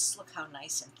 you just look how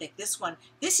nice and thick. This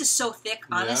is so thick,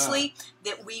 honestly,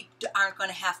 that we aren't going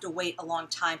to have to wait a long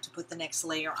time to put the next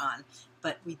layer on.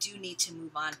 But we do need to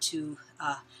move on to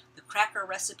the cracker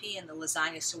recipe and the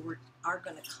lasagna, so we are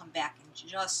going to come back in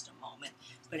just a moment.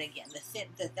 But again,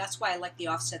 that's why I like the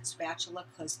offset spatula,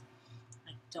 because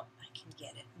I can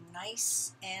get it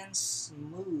nice and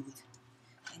smooth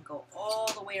and go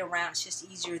all the way around. It's just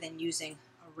easier than using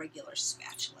a regular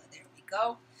spatula. There we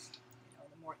go.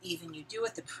 The more even you do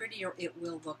it, the prettier it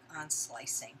will look on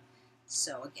slicing.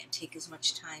 So again, take as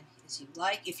much time as you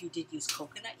like. If you did use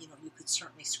coconut, you could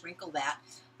certainly sprinkle that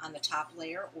on the top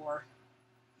layer or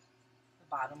the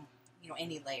bottom,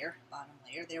 any layer, bottom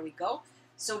layer. There we go.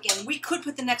 So again, we could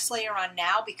put the next layer on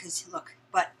now because look,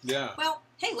 but well,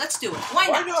 hey, let's do it. Why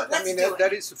not? Let's do it.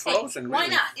 That is frozen. Hey, why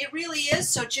really. not? It really is.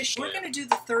 So we're going to do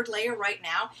the 3rd layer right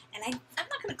now, and I'm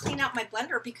not going to clean out my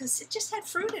blender because it just had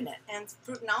fruit in it and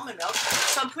fruit and almond milk.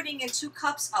 So I'm putting in 2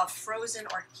 cups of frozen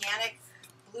organic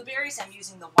blueberries. I'm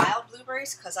using the wild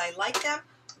blueberries because I like them.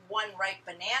 1 ripe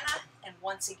banana, and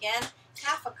once again,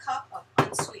 half a cup of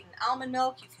unsweetened almond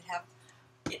milk. You could have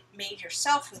it made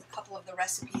yourself with a couple of the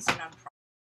recipes in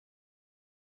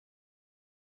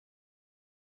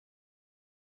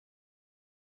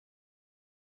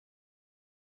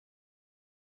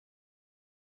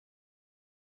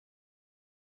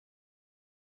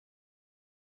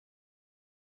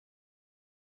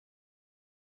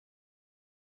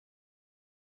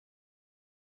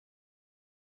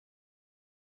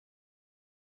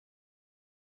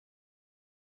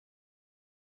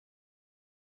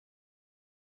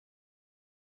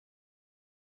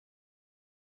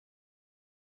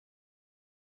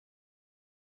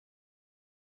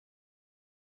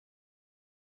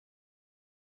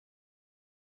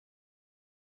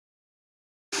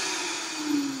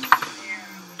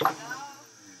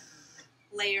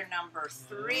layer number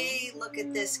 3. Look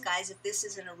at this, guys. If this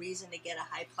isn't a reason to get a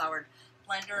high-powered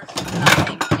blender,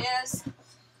 nothing is.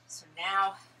 So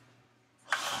now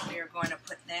we are going to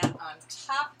put that on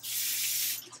top.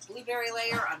 The blueberry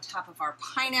layer on top of our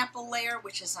pineapple layer,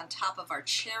 which is on top of our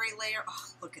cherry layer. Oh,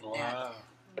 look at that.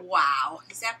 Wow.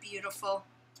 Is that beautiful?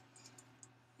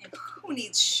 And who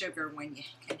needs sugar when you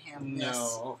can have this?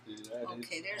 No.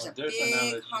 Okay, there's a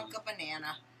big hunk of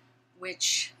banana,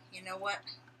 which, you know what?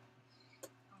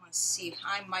 I want to see.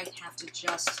 I might have to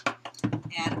just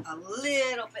add a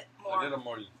little bit more. A little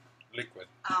more liquid.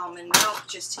 Almond milk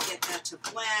just to get that to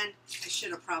blend. I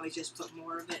should have probably just put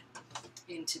more of it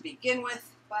in to begin with,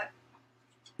 but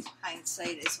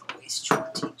hindsight is always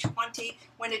 20/20.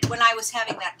 When I was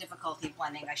having that difficulty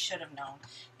blending, I should have known,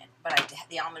 but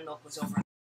the almond milk was over.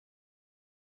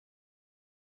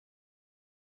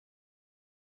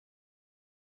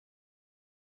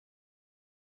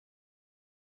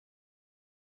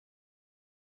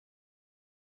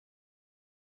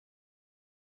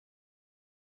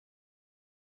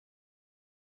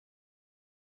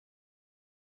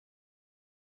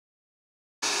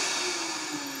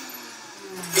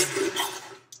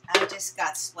 I just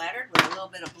got splattered with a little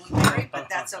bit of blueberry, but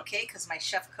that's okay because my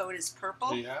chef coat is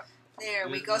purple. Yeah. There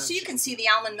we go. So you can see the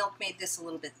almond milk made this a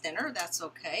little bit thinner. That's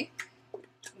okay.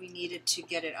 We needed to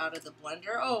get it out of the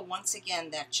blender. Oh, once again,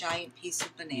 that giant piece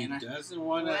of banana. He doesn't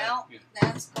want to. Well,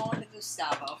 that's going to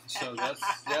Gustavo. So that's,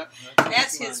 yeah,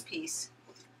 That's his piece.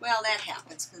 Well, that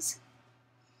happens because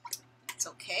it's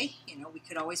okay. You know, we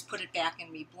could always put it back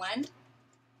and reblend.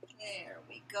 There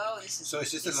we go. So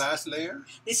is this the last layer?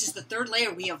 This is the third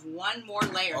layer. We have one more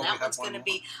layer. Oh, that one's going to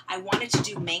be, I wanted to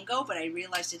do mango, but I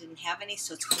realized I didn't have any,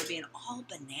 so it's going to be an all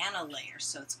banana layer,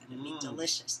 so it's going to be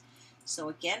delicious. So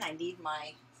again, I need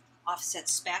my offset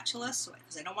spatula, so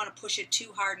because I don't want to push it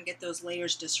too hard and get those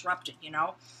layers disrupted, you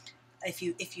know. If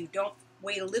you don't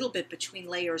wait a little bit between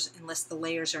layers, unless the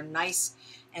layers are nice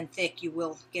and thick, you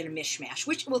will get a mishmash,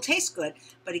 which will taste good.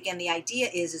 But again, the idea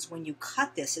is when you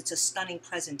cut this, it's a stunning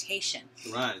presentation,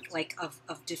 right? Like of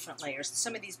different layers.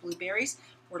 Some of these blueberries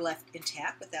were left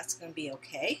intact, but that's going to be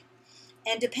okay.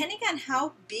 And depending on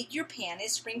how big your pan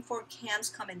is, Springfork cans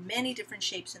come in many different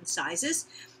shapes and sizes.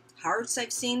 Hearts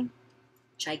I've seen,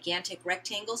 gigantic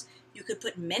rectangles. You could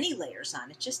put many layers on.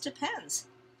 It just depends.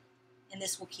 And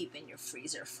this will keep in your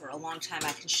freezer for a long time.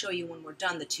 I can show you when we're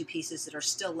done the 2 pieces that are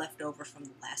still left over from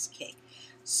the last cake.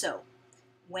 So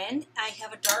when I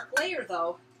have a dark layer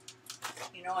though,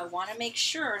 you know, I want to make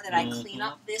sure that I clean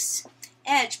up this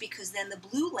edge, because then the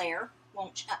blue layer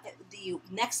won't, the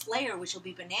next layer, which will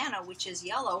be banana, which is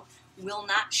yellow, will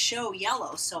not show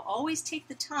yellow. So always take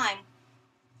the time.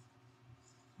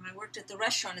 When I worked at the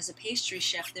restaurant as a pastry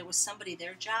chef, there was somebody,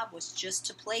 their job was just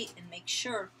to plate and make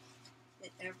sure that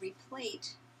every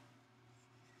plate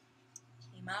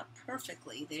came out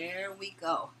perfectly. There we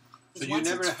go. So you've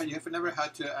never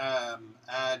had to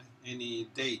add any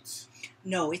dates?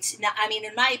 No, it's not. I mean,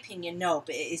 in my opinion, no,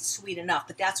 but it's sweet enough.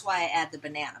 But that's why I add the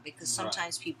banana, because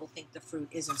sometimes people think the fruit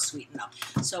isn't sweet enough.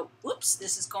 So, whoops,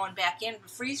 this is going back in the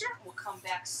freezer. We'll come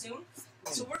back soon.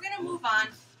 So we're going to move on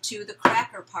to the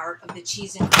cracker part of the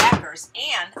cheese and crackers,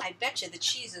 and I bet you the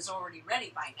cheese is already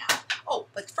ready by now. Oh,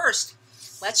 but first,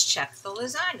 let's check the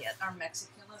lasagna, our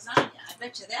Mexican lasagna. I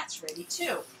bet you that's ready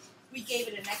too. We gave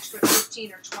it an extra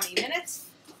 15 or 20 minutes.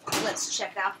 Let's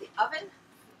check out the oven,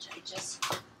 which I just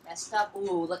messed up.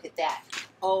 Ooh, look at that.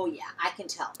 Oh yeah, I can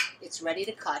tell. It's ready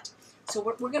to cut. So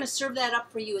we're going to serve that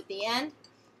up for you at the end.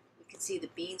 You can see the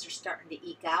beans are starting to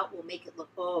eke out. We'll make it look,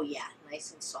 oh yeah,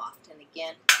 nice and soft. And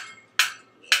again,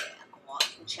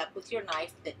 you can check with your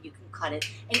knife that you can cut it.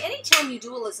 And anytime you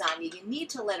do a lasagna, you need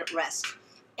to let it rest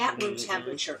at room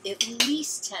temperature at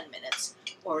least 10 minutes,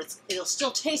 or it'll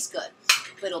still taste good,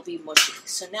 but it'll be mushy.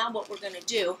 So now what we're going to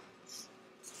do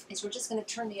is we're just going to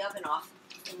turn the oven off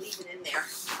and leave it in there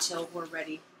until we're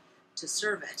ready to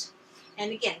serve it.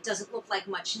 And again, it doesn't look like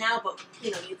much now, but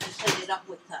you know, you can plate it up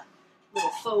with a little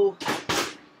faux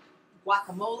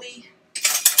guacamole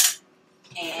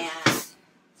and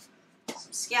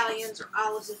some scallions or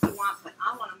olives if you want, but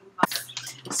I want to move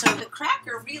on. So the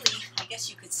cracker really, I guess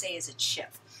you could say, is a chip.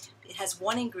 It has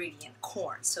one ingredient,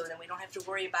 corn, so then we don't have to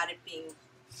worry about it being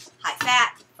high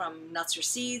fat from nuts or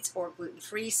seeds or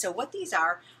gluten-free. So what these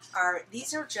are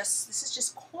this is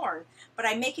just corn, but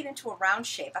I make it into a round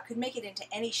shape. I could make it into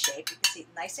any shape. You can see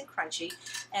it's nice and crunchy,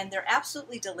 and they're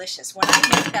absolutely delicious. When I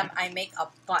make them, I make a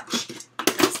bunch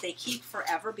because they keep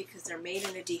forever because they're made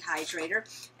in a dehydrator,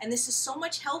 and this is so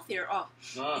much healthier. Oh,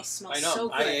 they smell so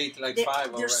good. I ate like 5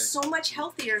 already. They're so much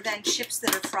healthier than chips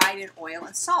that are fried in oil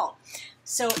and salt.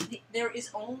 So there is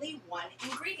only one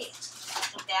ingredient.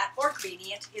 that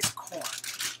ingredient is corn.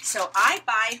 So I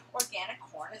buy organic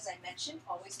corn, as I mentioned.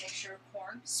 Always make sure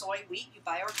corn, soy, wheat, you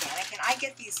buy organic. And I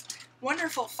get these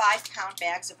wonderful 5-pound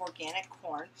bags of organic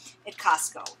corn at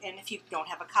Costco. And if you don't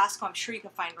have a Costco, I'm sure you can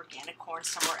find organic corn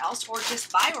somewhere else, or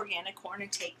just buy organic corn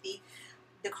and take the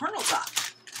kernels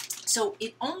off. So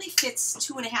it only fits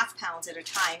 2.5 pounds at a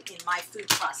time in my food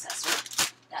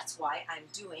processor. That's why I'm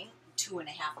doing 2.5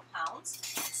 pounds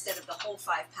instead of the whole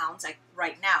 5 pounds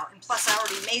right now. And plus I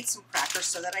already made some crackers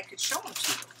so that I could show them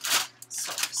to you.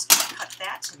 So I'm just going to cut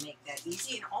that to make that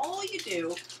easy. And all you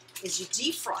do is you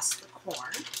defrost the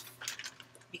corn,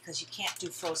 because you can't do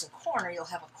frozen corn or you'll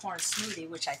have a corn smoothie,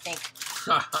 which I think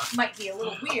might be a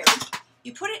little weird.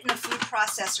 You put it in a food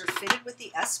processor fitted with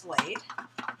the S-blade.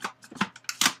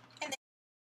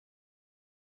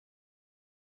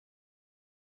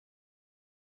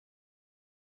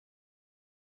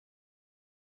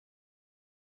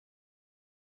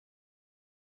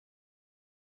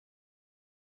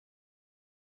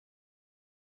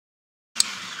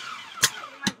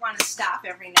 Want to stop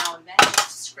every now and then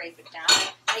just to scrape it down.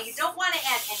 Now you don't want to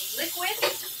add any liquid,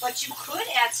 but you could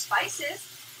add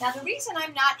spices. Now the reason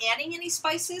I'm not adding any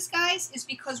spices, guys, is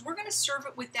because we're going to serve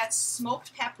it with that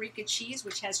smoked paprika cheese,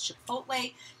 which has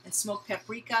chipotle and smoked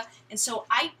paprika. And so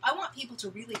I want people to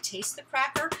really taste the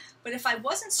cracker. But if I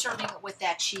wasn't serving it with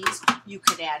that cheese, you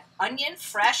could add onion,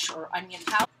 fresh, or onion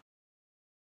powder.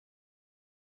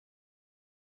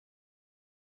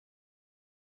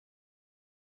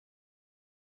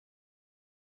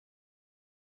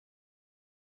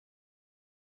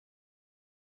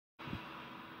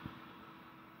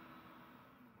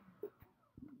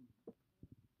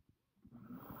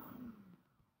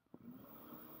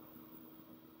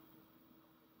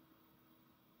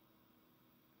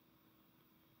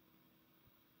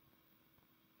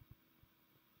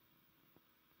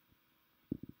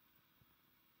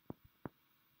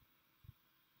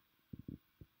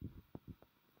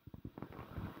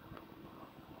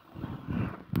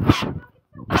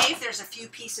 If there's a few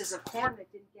pieces of corn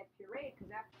that didn't get pureed,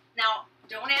 now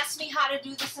don't ask me how to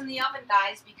do this in the oven,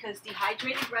 guys, because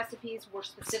dehydrated recipes were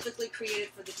specifically created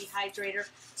for the dehydrator,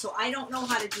 so I don't know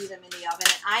how to do them in the oven,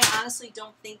 and I honestly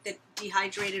don't think that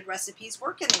dehydrated recipes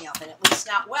work in the oven, at least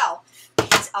not well,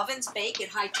 because ovens bake at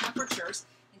high temperatures,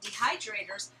 and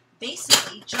dehydrators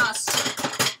basically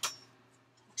just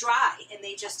dry, and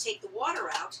they just take the water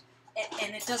out.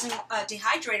 And it doesn't, a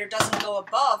dehydrator doesn't go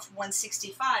above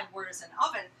 165, whereas an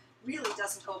oven really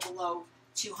doesn't go below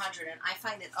 200. And I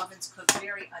find that ovens cook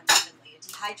very unevenly. A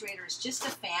dehydrator is just a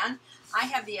fan. I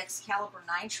have the Excalibur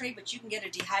 9 tray, but you can get a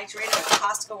dehydrator at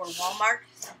Costco or Walmart,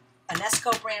 an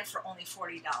Esco brand, for only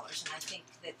 $40. And I think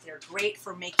that they're great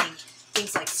for making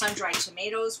things like sun-dried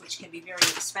tomatoes, which can be very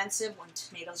expensive when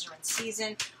tomatoes are in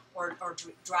season, or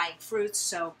drying fruits.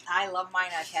 So I love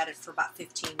mine. I've had it for about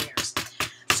 15 years.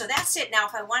 So that's it. Now,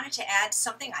 if I wanted to add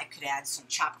something, I could add some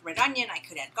chopped red onion, I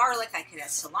could add garlic, I could add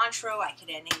cilantro, I could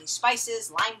add any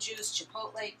spices, lime juice,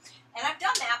 chipotle, and I've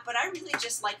done that, but I really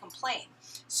just like them plain.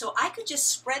 So I could just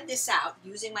spread this out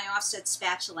using my offset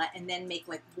spatula and then make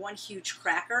like one huge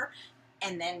cracker,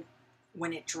 and then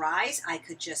when it dries, I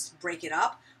could just break it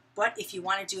up. But if you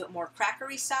want to do it more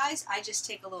crackery size, I just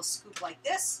take a little scoop like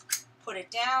this, put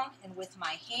it down, and with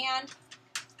my hand,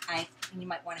 and you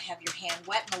might want to have your hand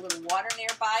wet and a little water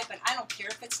nearby, but I don't care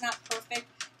if it's not perfect.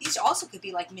 These also could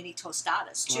be like mini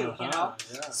tostadas too, you know?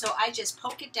 Yeah. So I just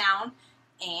poke it down,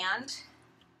 and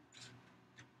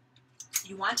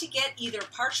you want to get either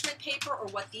parchment paper or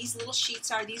what these little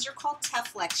sheets are. These are called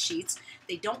Teflex sheets.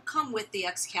 They don't come with the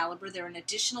Excalibur. They're an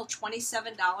additional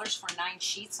 $27 for 9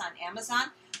 sheets on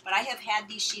Amazon. But I have had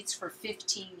these sheets for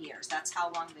 15 years. That's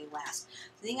how long they last.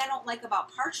 The thing I don't like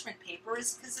about parchment paper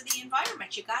is because of the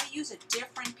environment. You got to use a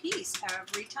different piece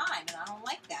every time, and I don't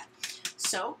like that.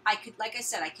 So I could, like I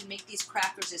said, I can make these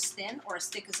crackers as thin or as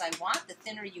thick as I want. The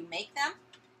thinner you make them,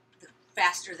 the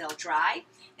faster they'll dry.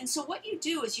 And so what you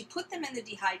do is you put them in the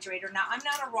dehydrator. Now, I'm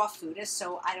not a raw foodist,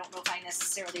 so I don't know if I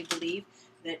necessarily believe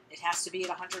that it has to be at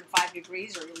 105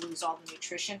 degrees or you'll lose all the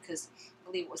nutrition, because I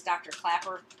believe it was Dr.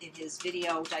 Clapper in his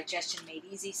video Digestion Made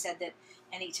Easy said that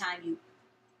anytime you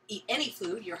eat any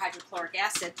food, your hydrochloric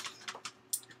acid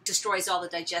destroys all the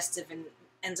digestive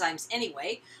enzymes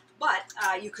anyway. But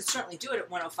you could certainly do it at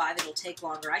 105. It'll take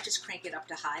longer. I just crank it up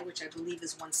to high, which I believe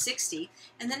is 160.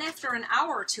 And then after an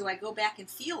hour or two, I go back and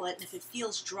feel it. And if it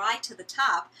feels dry to the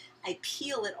top, I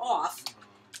peel it off,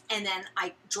 and then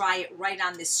I dry it right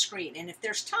on this screen. And if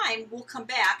there's time, we'll come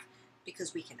back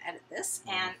because we can edit this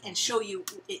and show you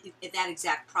that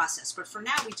exact process. But for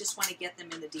now, we just want to get them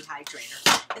in the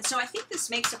dehydrator. And so I think this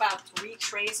makes about 3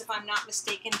 trays, if I'm not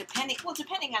mistaken,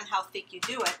 depending on how thick you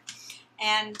do it.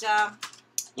 And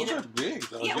Those are big,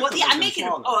 though. yeah, You well, could yeah, make I'm them making.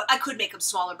 smaller. Oh, I could make them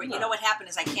smaller, but you No. know what happened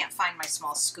is I can't find my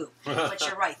small scoop. But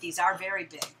you're right; these are very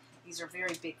big. These are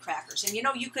very big crackers, and you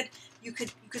know you could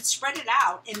spread it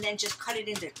out and then just cut it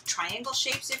into triangle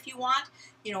shapes if you want.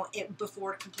 You know,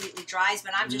 before it completely dries.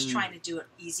 But I'm just trying to do it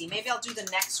easy. Maybe I'll do the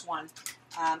next one.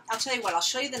 I'll tell you what. I'll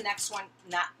show you the next one,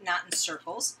 not in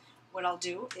circles. What I'll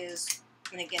do is,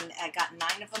 and again, I got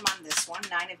 9 of them on this one,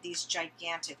 9 of these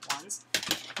gigantic ones.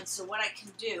 And so what I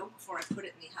can do before I put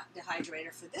it in the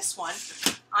dehydrator for this one,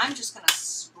 I'm just going to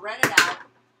spread it out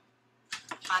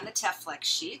on the Teflex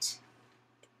sheet.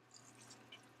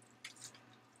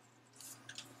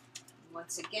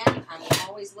 Once again, I'm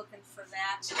always looking for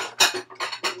that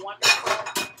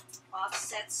wonderful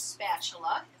offset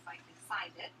spatula, if I can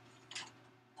find it.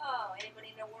 Oh,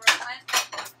 anybody know where it went?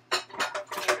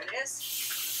 Here it is.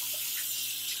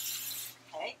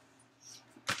 Okay.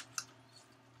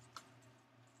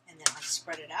 And then I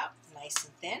spread it out nice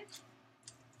and thin.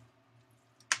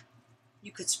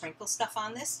 You could sprinkle stuff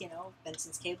on this, you know,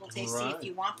 Benson's Cable Tasty if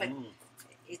you want, but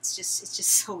it's just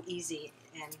so easy.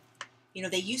 And you know,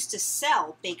 they used to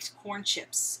sell baked corn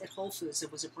chips at Whole Foods.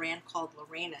 It was a brand called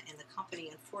Lorena, and the company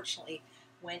unfortunately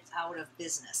went out of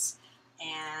business.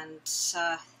 And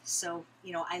so,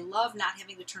 you know, I love not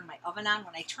having to turn my oven on.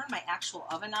 When I turn my actual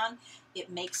oven on, it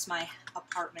makes my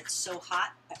apartment so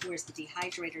hot, whereas the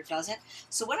dehydrator doesn't.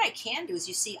 So what I can do is,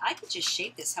 you see, I could just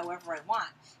shape this however I want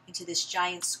into this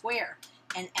giant square.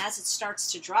 And as it starts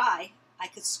to dry, I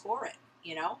could score it,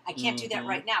 you know. I can't do that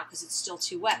right now because it's still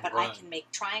too wet, but I can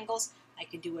make triangles. I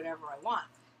can do whatever I want.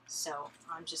 So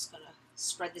I'm just going to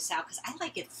spread this out because I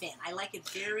like it thin. I like it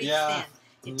very thin.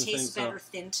 It tastes better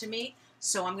thin to me.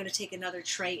 So I'm going to take another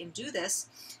tray and do this.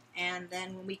 And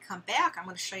then when we come back, I'm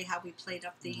going to show you how we plate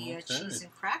up the cheese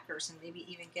and crackers and maybe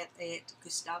even get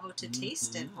Gustavo to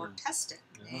taste it or test it.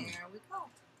 There we go.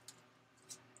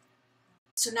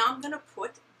 So now I'm going to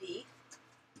put the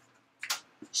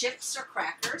chips or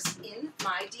crackers in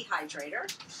my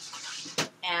dehydrator.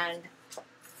 And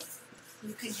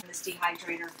you can use this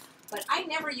dehydrator, but I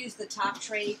never use the top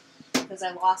tray because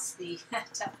I lost the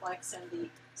Teflex and the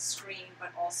screen,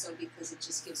 but also because it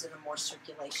just gives it a more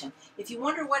circulation. If you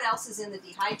wonder what else is in the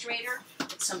dehydrator,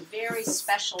 it's some very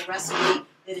special recipe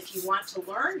that if you want to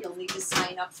learn, you'll need to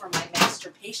sign up for my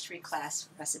master pastry class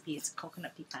recipe. It's a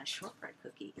coconut pecan shortbread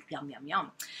cookie. Yum, yum,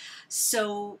 yum.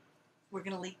 So we're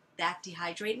going to leave that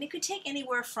dehydrate, and it could take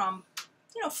anywhere from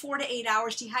 4 to 8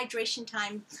 hours. Dehydration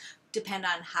time depend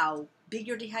on how big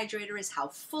your dehydrator is, how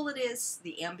full it is,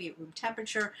 the ambient room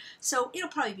temperature. So it'll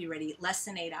probably be ready less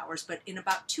than 8 hours, but in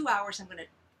about 2 hours, I'm going to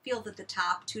feel that the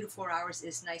top 2 to 4 hours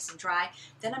is nice and dry.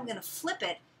 Then I'm going to flip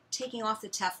it, taking off the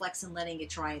Teflex and letting it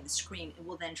dry in the screen. It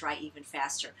will then dry even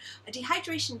faster. A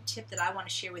dehydration tip that I want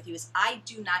to share with you is I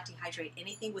do not dehydrate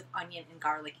anything with onion and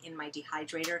garlic in my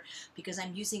dehydrator because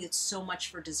I'm using it so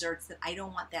much for desserts that I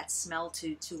don't want that smell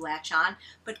to latch on.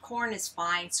 But corn is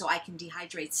fine, so I can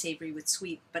dehydrate savory with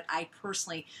sweet, but I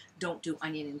personally don't do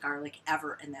onion and garlic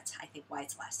ever, and that's, I think, why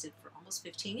it's lasted for almost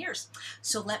 15 years.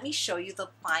 So let me show you the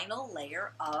final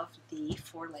layer of the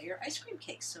 4-layer ice cream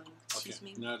cake. So, excuse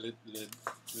me. Now let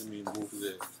me move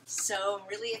the... So I'm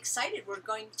really excited. We're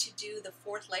going to do the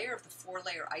 4th layer of the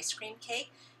 4-layer ice cream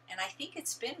cake. And I think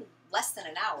it's been less than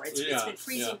an hour. It's been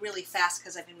freezing really fast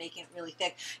because I've been making it really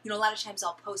thick. You know, a lot of times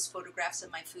I'll post photographs of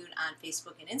my food on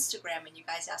Facebook and Instagram, and you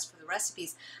guys ask for the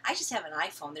recipes. I just have an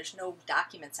iPhone. There's no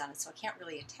documents on it, so I can't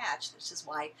really attach. This is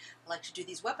why I like to do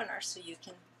these webinars, so you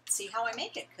can see how I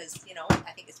make it, because, you know,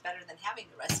 I think it's better than having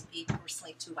the recipe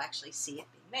personally to actually see it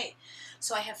being made.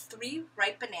 So I have 3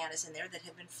 ripe bananas in there that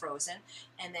have been frozen,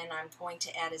 and then I'm going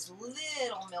to add as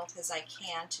little milk as I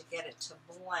can to get it to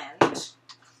blend.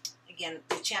 Again,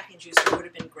 the champion juicer would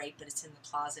have been great, but it's in the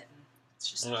closet, and it's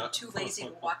just I'm too lazy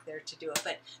to walk there to do it.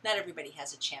 But not everybody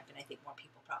has a champion. I think more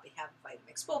people probably have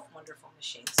Vitamix, both wonderful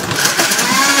machines.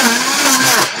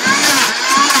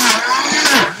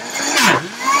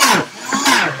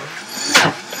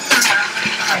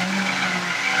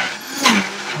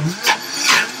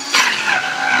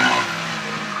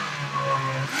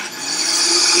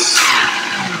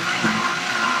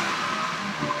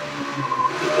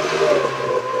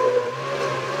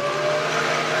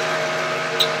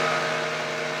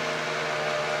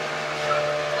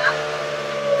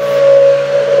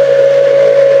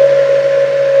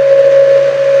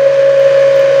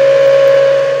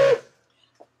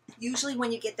 Usually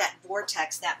when you get that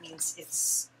vortex, that means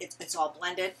it's all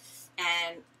blended.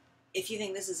 And If you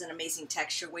think this is an amazing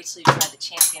texture, wait till you try the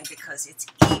Champion because it's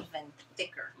even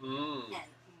thicker and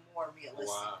more realistic.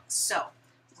 Wow. So,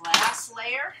 last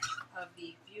layer of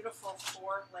the beautiful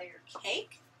 4-layer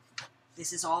cake.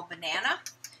 This is all banana.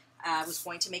 I was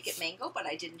going to make it mango, but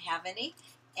I didn't have any.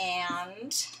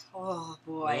 And, oh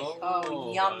boy,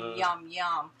 yum, yum,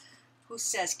 yum. Who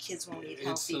says kids won't eat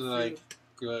healthy food?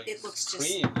 It looks just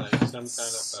cream, like some kind of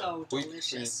so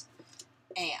delicious.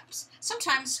 And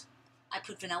sometimes I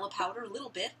put vanilla powder a little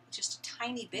bit, just a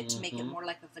tiny bit, to make it more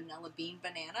like a vanilla bean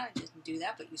banana. I didn't do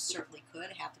that, but you certainly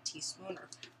could. Half a teaspoon or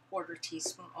quarter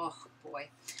teaspoon. Oh boy,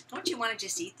 don't you want to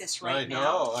just eat this right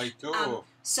now? I do.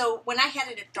 So when I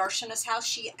had it at Darshana's house,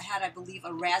 she had, I believe,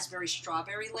 a raspberry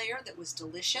strawberry layer that was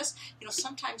delicious. You know,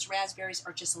 sometimes raspberries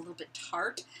are just a little bit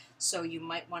tart, so you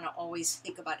might want to always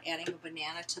think about adding a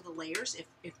banana to the layers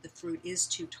if the fruit is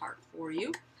too tart for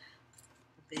you.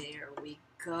 There we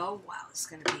go. Wow, it's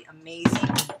going to be amazing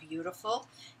and beautiful.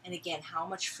 And again, how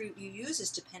much fruit you use is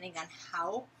depending on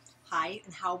how high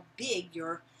and how big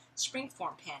your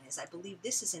springform pan is. I believe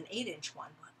this is an 8-inch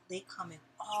one, but they come in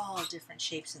all different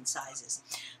shapes and sizes.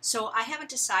 So I haven't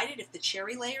decided if the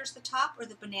cherry layer is the top or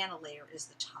the banana layer is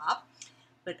the top,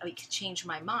 but I could change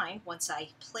my mind once I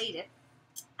plate it.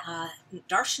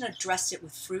 Darshana dressed it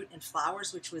with fruit and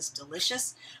flowers, which was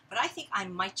delicious, but I think I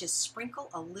might just sprinkle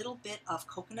a little bit of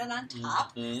coconut on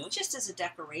top, just as a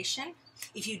decoration.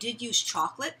 If you did use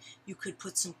chocolate, you could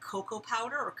put some cocoa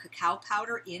powder or cacao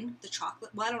powder in the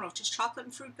chocolate. Well, I don't know, does chocolate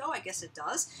and fruit go? I guess it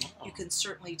does. Wow. You can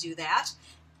certainly do that.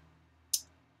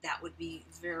 That would be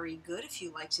very good if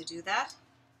you like to do that.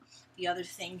 The other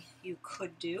thing you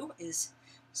could do is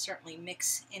certainly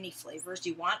mix any flavors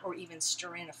you want, or even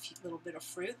stir in a little bit of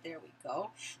fruit. There we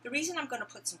go. The reason I'm going to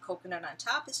put some coconut on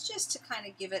top is just to kind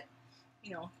of give it,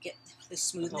 you know, get the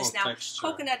smoothness. Now, texture.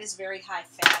 coconut is very high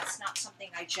fat. It's not something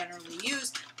I generally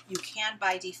use. You can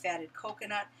buy defatted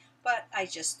coconut, but I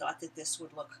just thought that this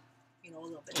would look, you know, a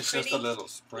little bit It's pretty. just a little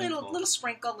sprinkle. Little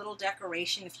sprinkle, little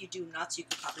decoration. If you do nuts, you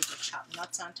could probably put chopped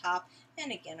nuts on top.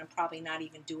 And again, I'm probably not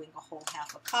even doing a whole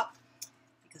half a cup,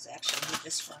 because I actually need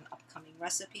this for an upcoming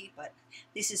recipe. But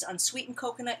this is unsweetened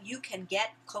coconut. You can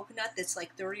get coconut that's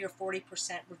like 30 or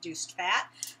 40% reduced fat.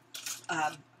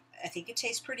 I think it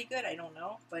tastes pretty good. I don't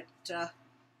know, but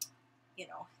you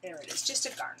know, there it is. Just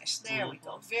a garnish. There we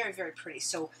go. Very, very pretty.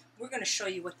 So we're going to show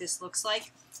you what this looks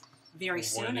like very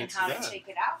soon and how to take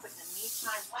it out. But in the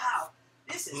meantime, wow,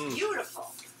 this is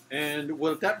beautiful. And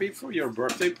will that be for your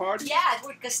birthday party? Yeah,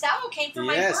 Gustavo came for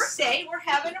my birthday. We're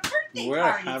having a birthday party.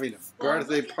 We're having a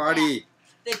birthday party.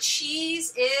 The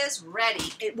cheese is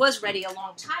ready. It was ready a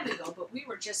long time ago, but we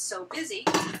were just so busy,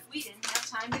 we didn't have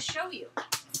time to show you.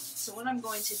 So what I'm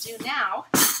going to do now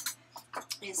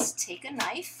is take a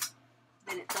knife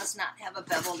that it does not have a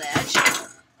beveled edge.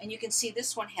 And you can see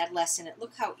this one had less in it.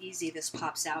 Look how easy this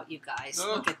pops out, you guys.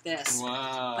 Look at this.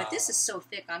 Wow. But this is so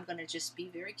thick, I'm going to just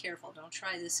be very careful. Don't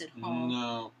try this at home.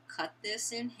 No. Cut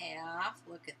this in half.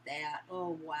 Look at that.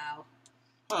 Oh, wow.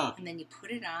 Huh. And then you put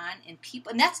it on, and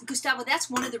people, and that's, Gustavo, that's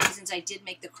one of the reasons I did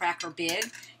make the cracker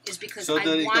big, is because So I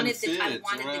that it wanted can fit,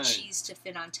 the right. cheese to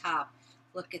fit on top.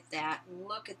 Look at that.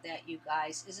 Look at that, you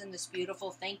guys. Isn't this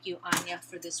beautiful? Thank you, Anya,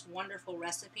 for this wonderful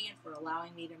recipe and for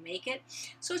allowing me to make it.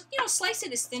 So, you know, slice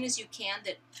it as thin as you can.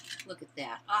 Look at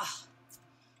that. Ah,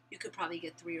 you could probably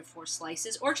get 3 or 4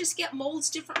 slices, or just get molds,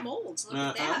 different molds. Look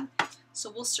at that.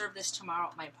 So we'll serve this tomorrow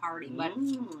at my party. But,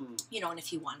 you know, and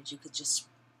if you wanted, you could just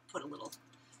put get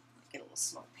a little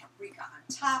smoked paprika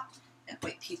on top. That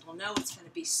way people know it's going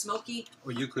to be smoky.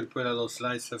 Or you could put a little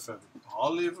slice of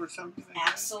olive or something like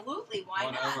Absolutely. Why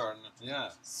not? Whatever. Yeah.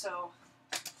 So,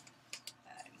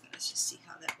 let's just see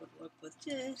how that would look with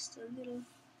just a little.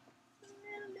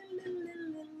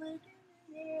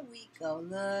 There we go.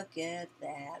 Look at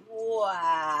that.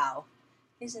 Wow.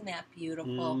 Isn't that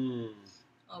beautiful?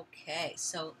 Okay,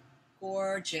 so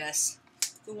gorgeous.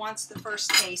 Who wants the first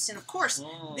taste? And of course,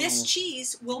 this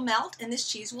cheese will melt and this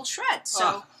cheese will shred.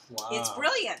 So wow. it's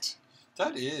brilliant.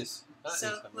 That is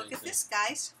So look at this,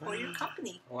 guys, for your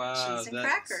company. Wow. Cheese and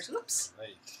crackers. Oops.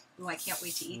 Great. Oh, I can't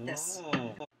wait to eat this.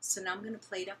 So now I'm going to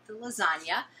plate up the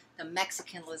lasagna, the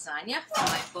Mexican lasagna from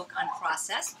my book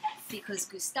Unprocessed, because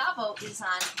Gustavo is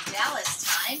on Dallas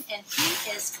time and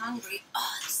he is hungry.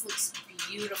 Oh, this looks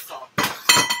beautiful.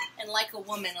 And like a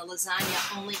woman, a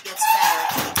lasagna only gets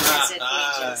better as it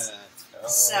ages.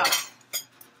 So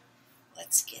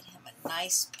let's get him a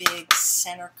nice big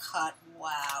center cut.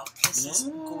 Wow, this is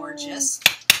gorgeous.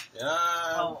 Yeah.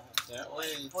 Oh, boy.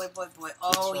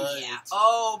 Oh, right. yeah.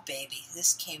 Oh, baby,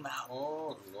 this came out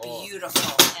Oh, Lord.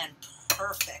 beautiful and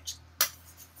perfect.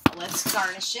 let's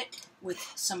garnish it with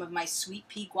some of my sweet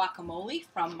pea guacamole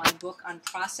from my book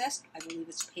Unprocessed. I believe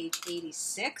it's page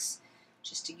 86,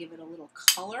 just to give it a little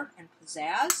color and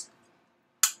pizzazz.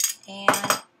 And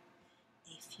a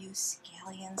few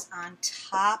scallions on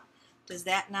top. Does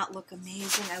that not look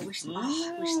amazing? I wish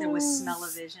there was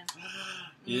smell-o-vision.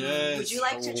 Yes. Would you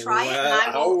like to try it?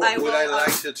 And Well, I will, would I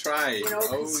like to try? you know,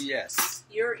 Oh, yes.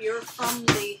 You're from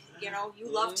the, you know,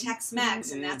 you love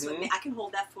Tex-Mex, and that's what I can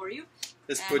hold that for you.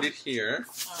 Let's put it here,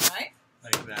 All right.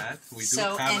 like that. We do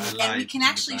So have a light and we can in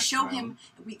the actually show background.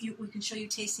 him. We can show you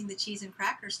tasting the cheese and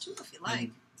crackers too, if you like.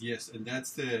 And, yes, and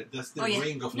that's the Oh, yeah.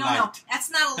 ring of No, light. no, that's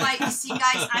not a light. You see,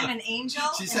 guys, I'm an angel.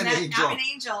 She's and an angel. I'm an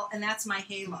angel, and that's my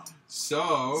halo.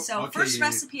 So, okay, First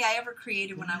recipe I ever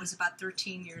created when I was about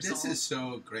 13 years this old. is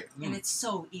so great. And it's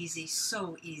so easy,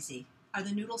 so easy. Are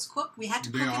the noodles cooked? We had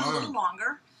to They cook it a are. little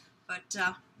longer, but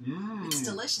it's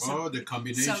delicious. Oh, the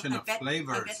combination so of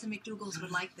flavors. I bet the McDougal's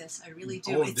would like this. I really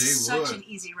do. Oh, It's they such would. an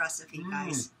easy recipe,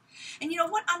 guys. And you know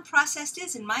what unprocessed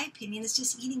is, in my opinion, is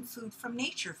just eating food from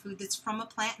nature, food that's from a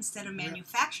plant instead of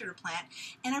manufactured a plant.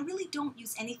 And I really don't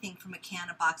use anything from a can,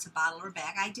 a box, a bottle, or a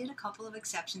bag. I did a couple of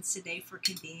exceptions today for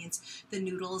convenience, the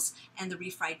noodles and the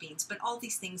refried beans. But all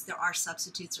these things, there are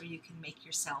substitutes or you can make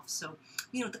yourself. So,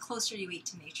 you know, the closer you eat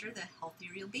to nature, the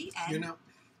healthier you'll be. And You know,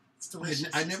 it's delicious.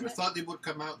 I never isn't it? thought it would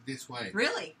come out this way.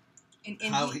 Really? And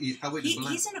How it's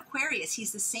he's an Aquarius.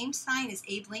 He's the same sign as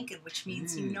Abe Lincoln, which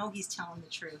means you know he's telling the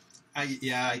truth. I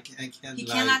can't He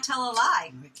lie. cannot tell a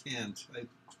lie. I can't.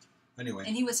 Anyway.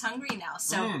 And he was hungry now,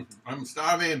 so I'm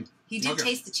starving. he did Okay.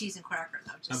 taste the cheese and cracker,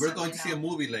 though. Just And we're so going you to see know. a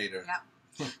movie later.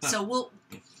 Yep. So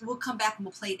we'll come back and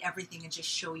we'll plate everything and just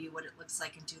show you what it looks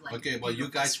like and do like. Okay, well, a you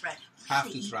beautiful guys spread. have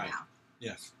We to eat try. now.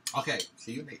 Yes. Okay.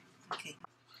 See you later. Okay.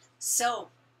 So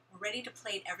we're ready to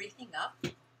plate everything up.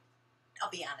 I'll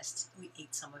be honest, we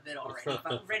ate some of it already,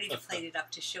 but we're ready to plate it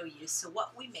up to show you. So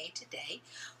what we made today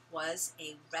was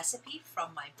a recipe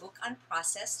from my book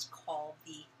Unprocessed called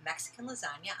the Mexican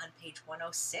Lasagna on page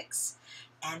 106,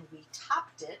 and we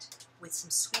topped it with some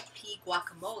sweet pea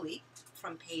guacamole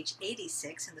from page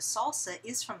 86, and the salsa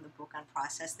is from the book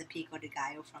Unprocessed, the pico de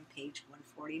gallo from page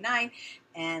 149,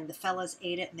 and the fellas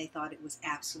ate it and they thought it was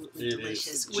absolutely It is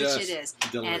delicious, which just it is.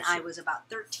 delicious. And I was about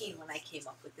 13 when I came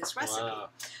up with this recipe. Wow.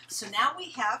 So now we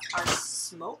have our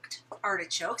smoked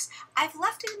artichokes. I've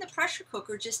left it in the pressure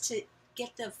cooker just to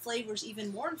get the flavors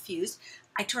even more infused.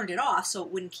 I turned it off so it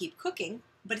wouldn't keep cooking,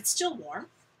 but it's still warm.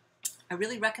 I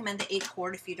really recommend the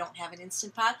 8-quart if you don't have an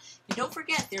Instant Pot. And don't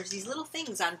forget, there's these little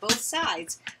things on both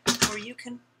sides where you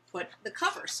can put the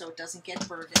cover so it doesn't get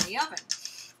burned in the oven.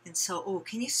 And so, oh,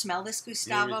 can you smell this,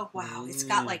 Gustavo? Wow, it's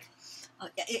got like,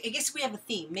 I guess we have a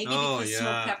theme. Maybe because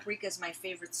smoked paprika is my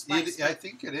favorite spice. I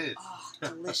think it is. Oh,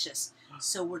 delicious.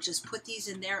 So we'll just put these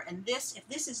in there. And this, if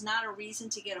this is not a reason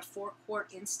to get a 4-quart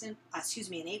instant, an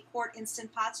 8-quart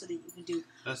Instant Pot so that you can do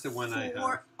That's the one I have.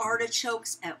 4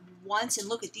 artichokes at once. And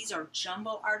look at, these are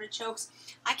jumbo artichokes.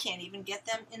 I can't even get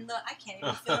them in the, I can't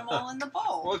even fit them all in the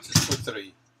bowl. We'll just put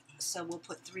 3. So we'll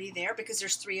put 3 there because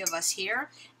there's 3 of us here.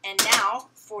 And now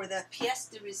for the pièce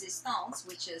de résistance,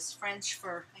 which is French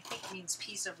for, I think it means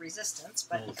piece of resistance,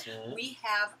 but we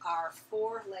have our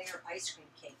 4-layer ice cream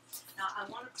cake. Now I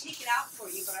want to take it out for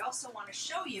you, but I also want to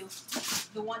show you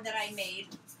the one that I made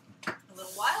a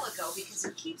little while ago because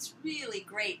it keeps really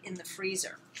great in the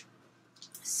freezer.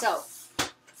 So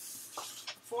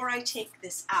before I take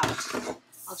this out,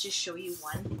 I'll just show you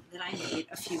one that I made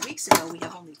a few weeks ago. We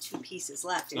have only 2 pieces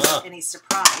left. It's any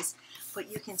surprise, but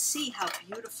you can see how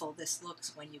beautiful this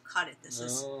looks when you cut it. This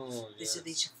is these are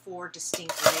these 4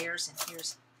 distinct layers, and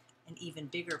here's an even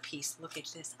bigger piece. Look at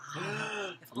this.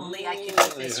 If only I could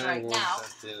do this right now,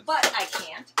 but I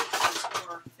can't because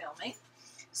we're filming.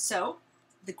 So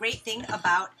the great thing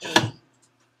about a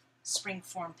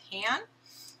springform pan,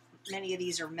 many of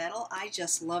these are metal. I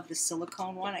just love the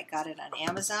silicone one. I got it on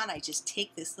Amazon. I just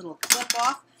take this little clip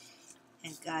off.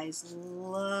 And guys,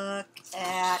 look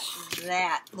at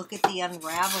that. Look at the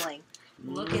unraveling.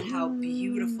 Look at how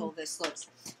beautiful this looks.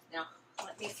 Now,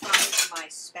 let me find my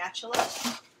spatula.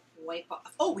 Wipe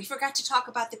off. Oh, we forgot to talk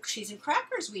about the cheese and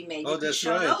crackers we made. Oh, We can that's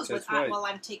show right, those that's right. while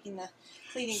I'm taking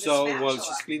cleaning the So, spatula. while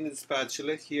she's cleaning the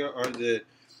spatula, here are the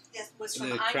This was from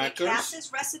the Anya crackers.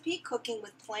 Cass's recipe, Cooking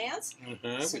with Plants.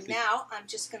 So with now I'm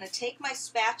just going to take my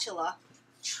spatula,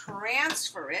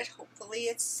 transfer it. Hopefully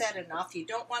it's set enough. You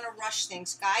don't want to rush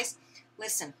things, guys.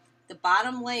 Listen, the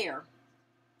bottom layer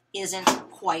isn't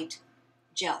quite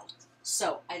gelled.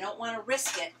 So I don't want to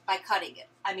risk it by cutting it.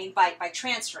 I mean by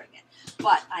transferring it.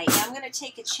 But I am going to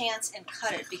take a chance and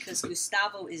cut it because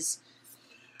Gustavo is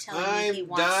telling me he I'm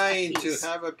wants dying a piece. to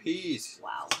have a piece.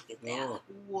 Wow, look at that. Oh.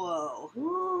 Whoa.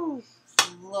 Woo.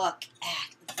 Look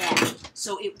at that.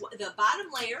 So the bottom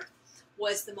layer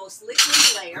was the most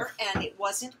liquidy layer, and it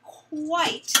wasn't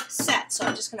quite set. So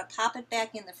I'm just going to pop it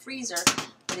back in the freezer.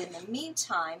 But in the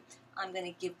meantime, I'm going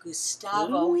to give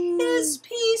Gustavo his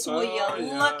piece. Will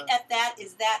you look at that?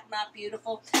 Is that not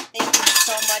beautiful? Thank you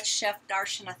so much, Chef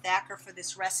Darshana Thacker, for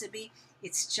this recipe.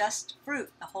 It's just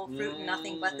fruit, the whole fruit, and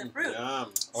nothing but the fruit.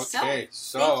 Yum. So, Okay,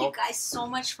 thank you guys so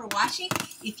much for watching.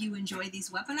 If you enjoy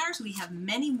these webinars, we have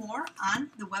many more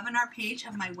on the webinar page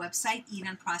of my website,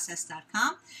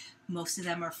 eatunprocessed.com. Most of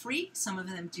them are free. Some of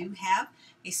them do have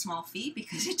a small fee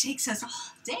because it takes us all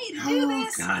day to do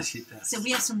this. Oh gosh, it does. So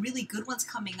we have some really good ones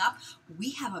coming up.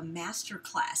 We have a master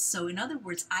class. So in other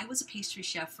words, I was a pastry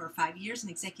chef for 5 years,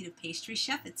 an executive pastry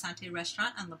chef at Sante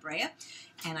Restaurant on La Brea,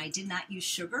 and I did not use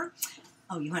sugar.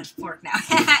 Oh, you want a fork now.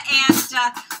 And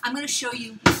I'm going to show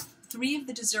you 3 of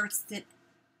the desserts that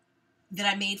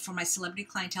I made for my celebrity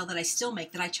clientele that I still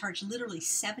make, that I charge literally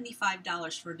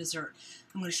 $75 for a dessert.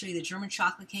 I'm going to show you the German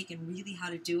chocolate cake and really how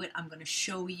to do it. I'm going to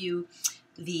show you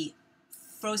the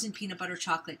frozen peanut butter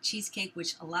chocolate cheesecake,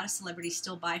 which a lot of celebrities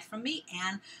still buy from me,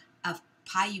 and a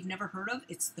pie you've never heard of.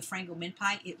 It's the Frango mint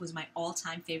pie. It was my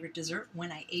all-time favorite dessert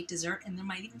when I ate dessert, and there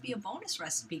might even be a bonus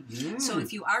recipe. So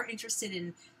if you are interested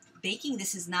in baking,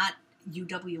 this is not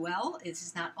UWL. This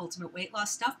is not ultimate weight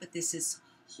loss stuff, but this is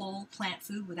whole plant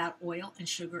food without oil and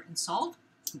sugar and salt,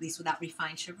 at least without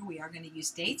refined sugar. We are going to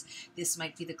use dates. This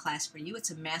might be the class for you.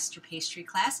 It's a master pastry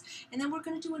class. And then we're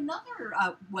going to do another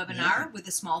webinar with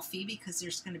a small fee, because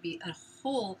there's going to be a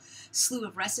whole slew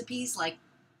of recipes, like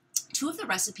 2 of the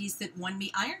recipes that won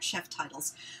me Iron Chef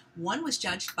titles. One was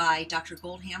judged by Dr.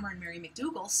 Goldhammer and Mary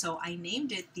McDougall, so I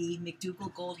named it the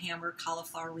McDougall Goldhammer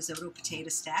Cauliflower Risotto Potato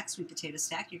Stack, sweet potato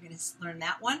stack. You're going to learn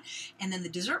that one. And then the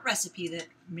dessert recipe that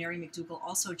Mary McDougall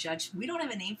also judged, we don't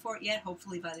have a name for it yet.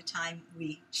 Hopefully by the time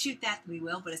we shoot that, we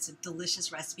will, but it's a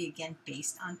delicious recipe, again,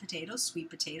 based on potatoes, sweet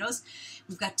potatoes.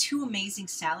 We've got 2 amazing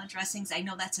salad dressings. I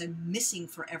know that's a missing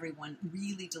for everyone,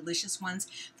 really delicious ones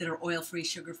that are oil-free,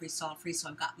 sugar-free, salt-free. So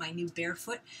I've got my new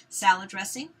Barefoot salad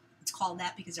dressing. It's called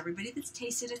that because everybody that's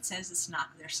tasted it says it's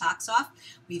knocked their socks off.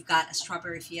 We've got a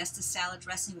strawberry fiesta salad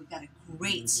dressing. We've got a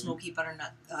great smoky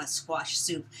butternut squash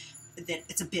soup.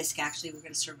 It's a bisque, actually. We're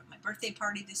going to serve at my birthday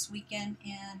party this weekend.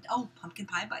 And, pumpkin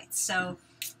pie bites. So,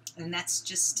 and that's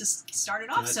just to start it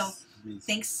off. So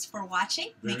thanks for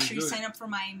watching. Make sure you sign up for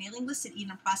my mailing list at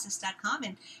eatunprocessed.com.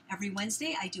 And every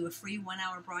Wednesday, I do a free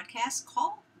 1-hour broadcast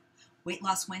call, Weight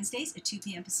Loss Wednesdays at 2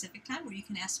 p.m. Pacific time, where you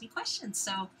can ask me questions.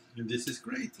 So, and this is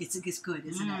great. It's good,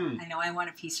 isn't it? I know I want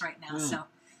a piece right now. So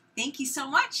thank you so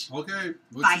much. Okay.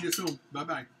 We'll Bye. see you soon.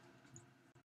 Bye-bye.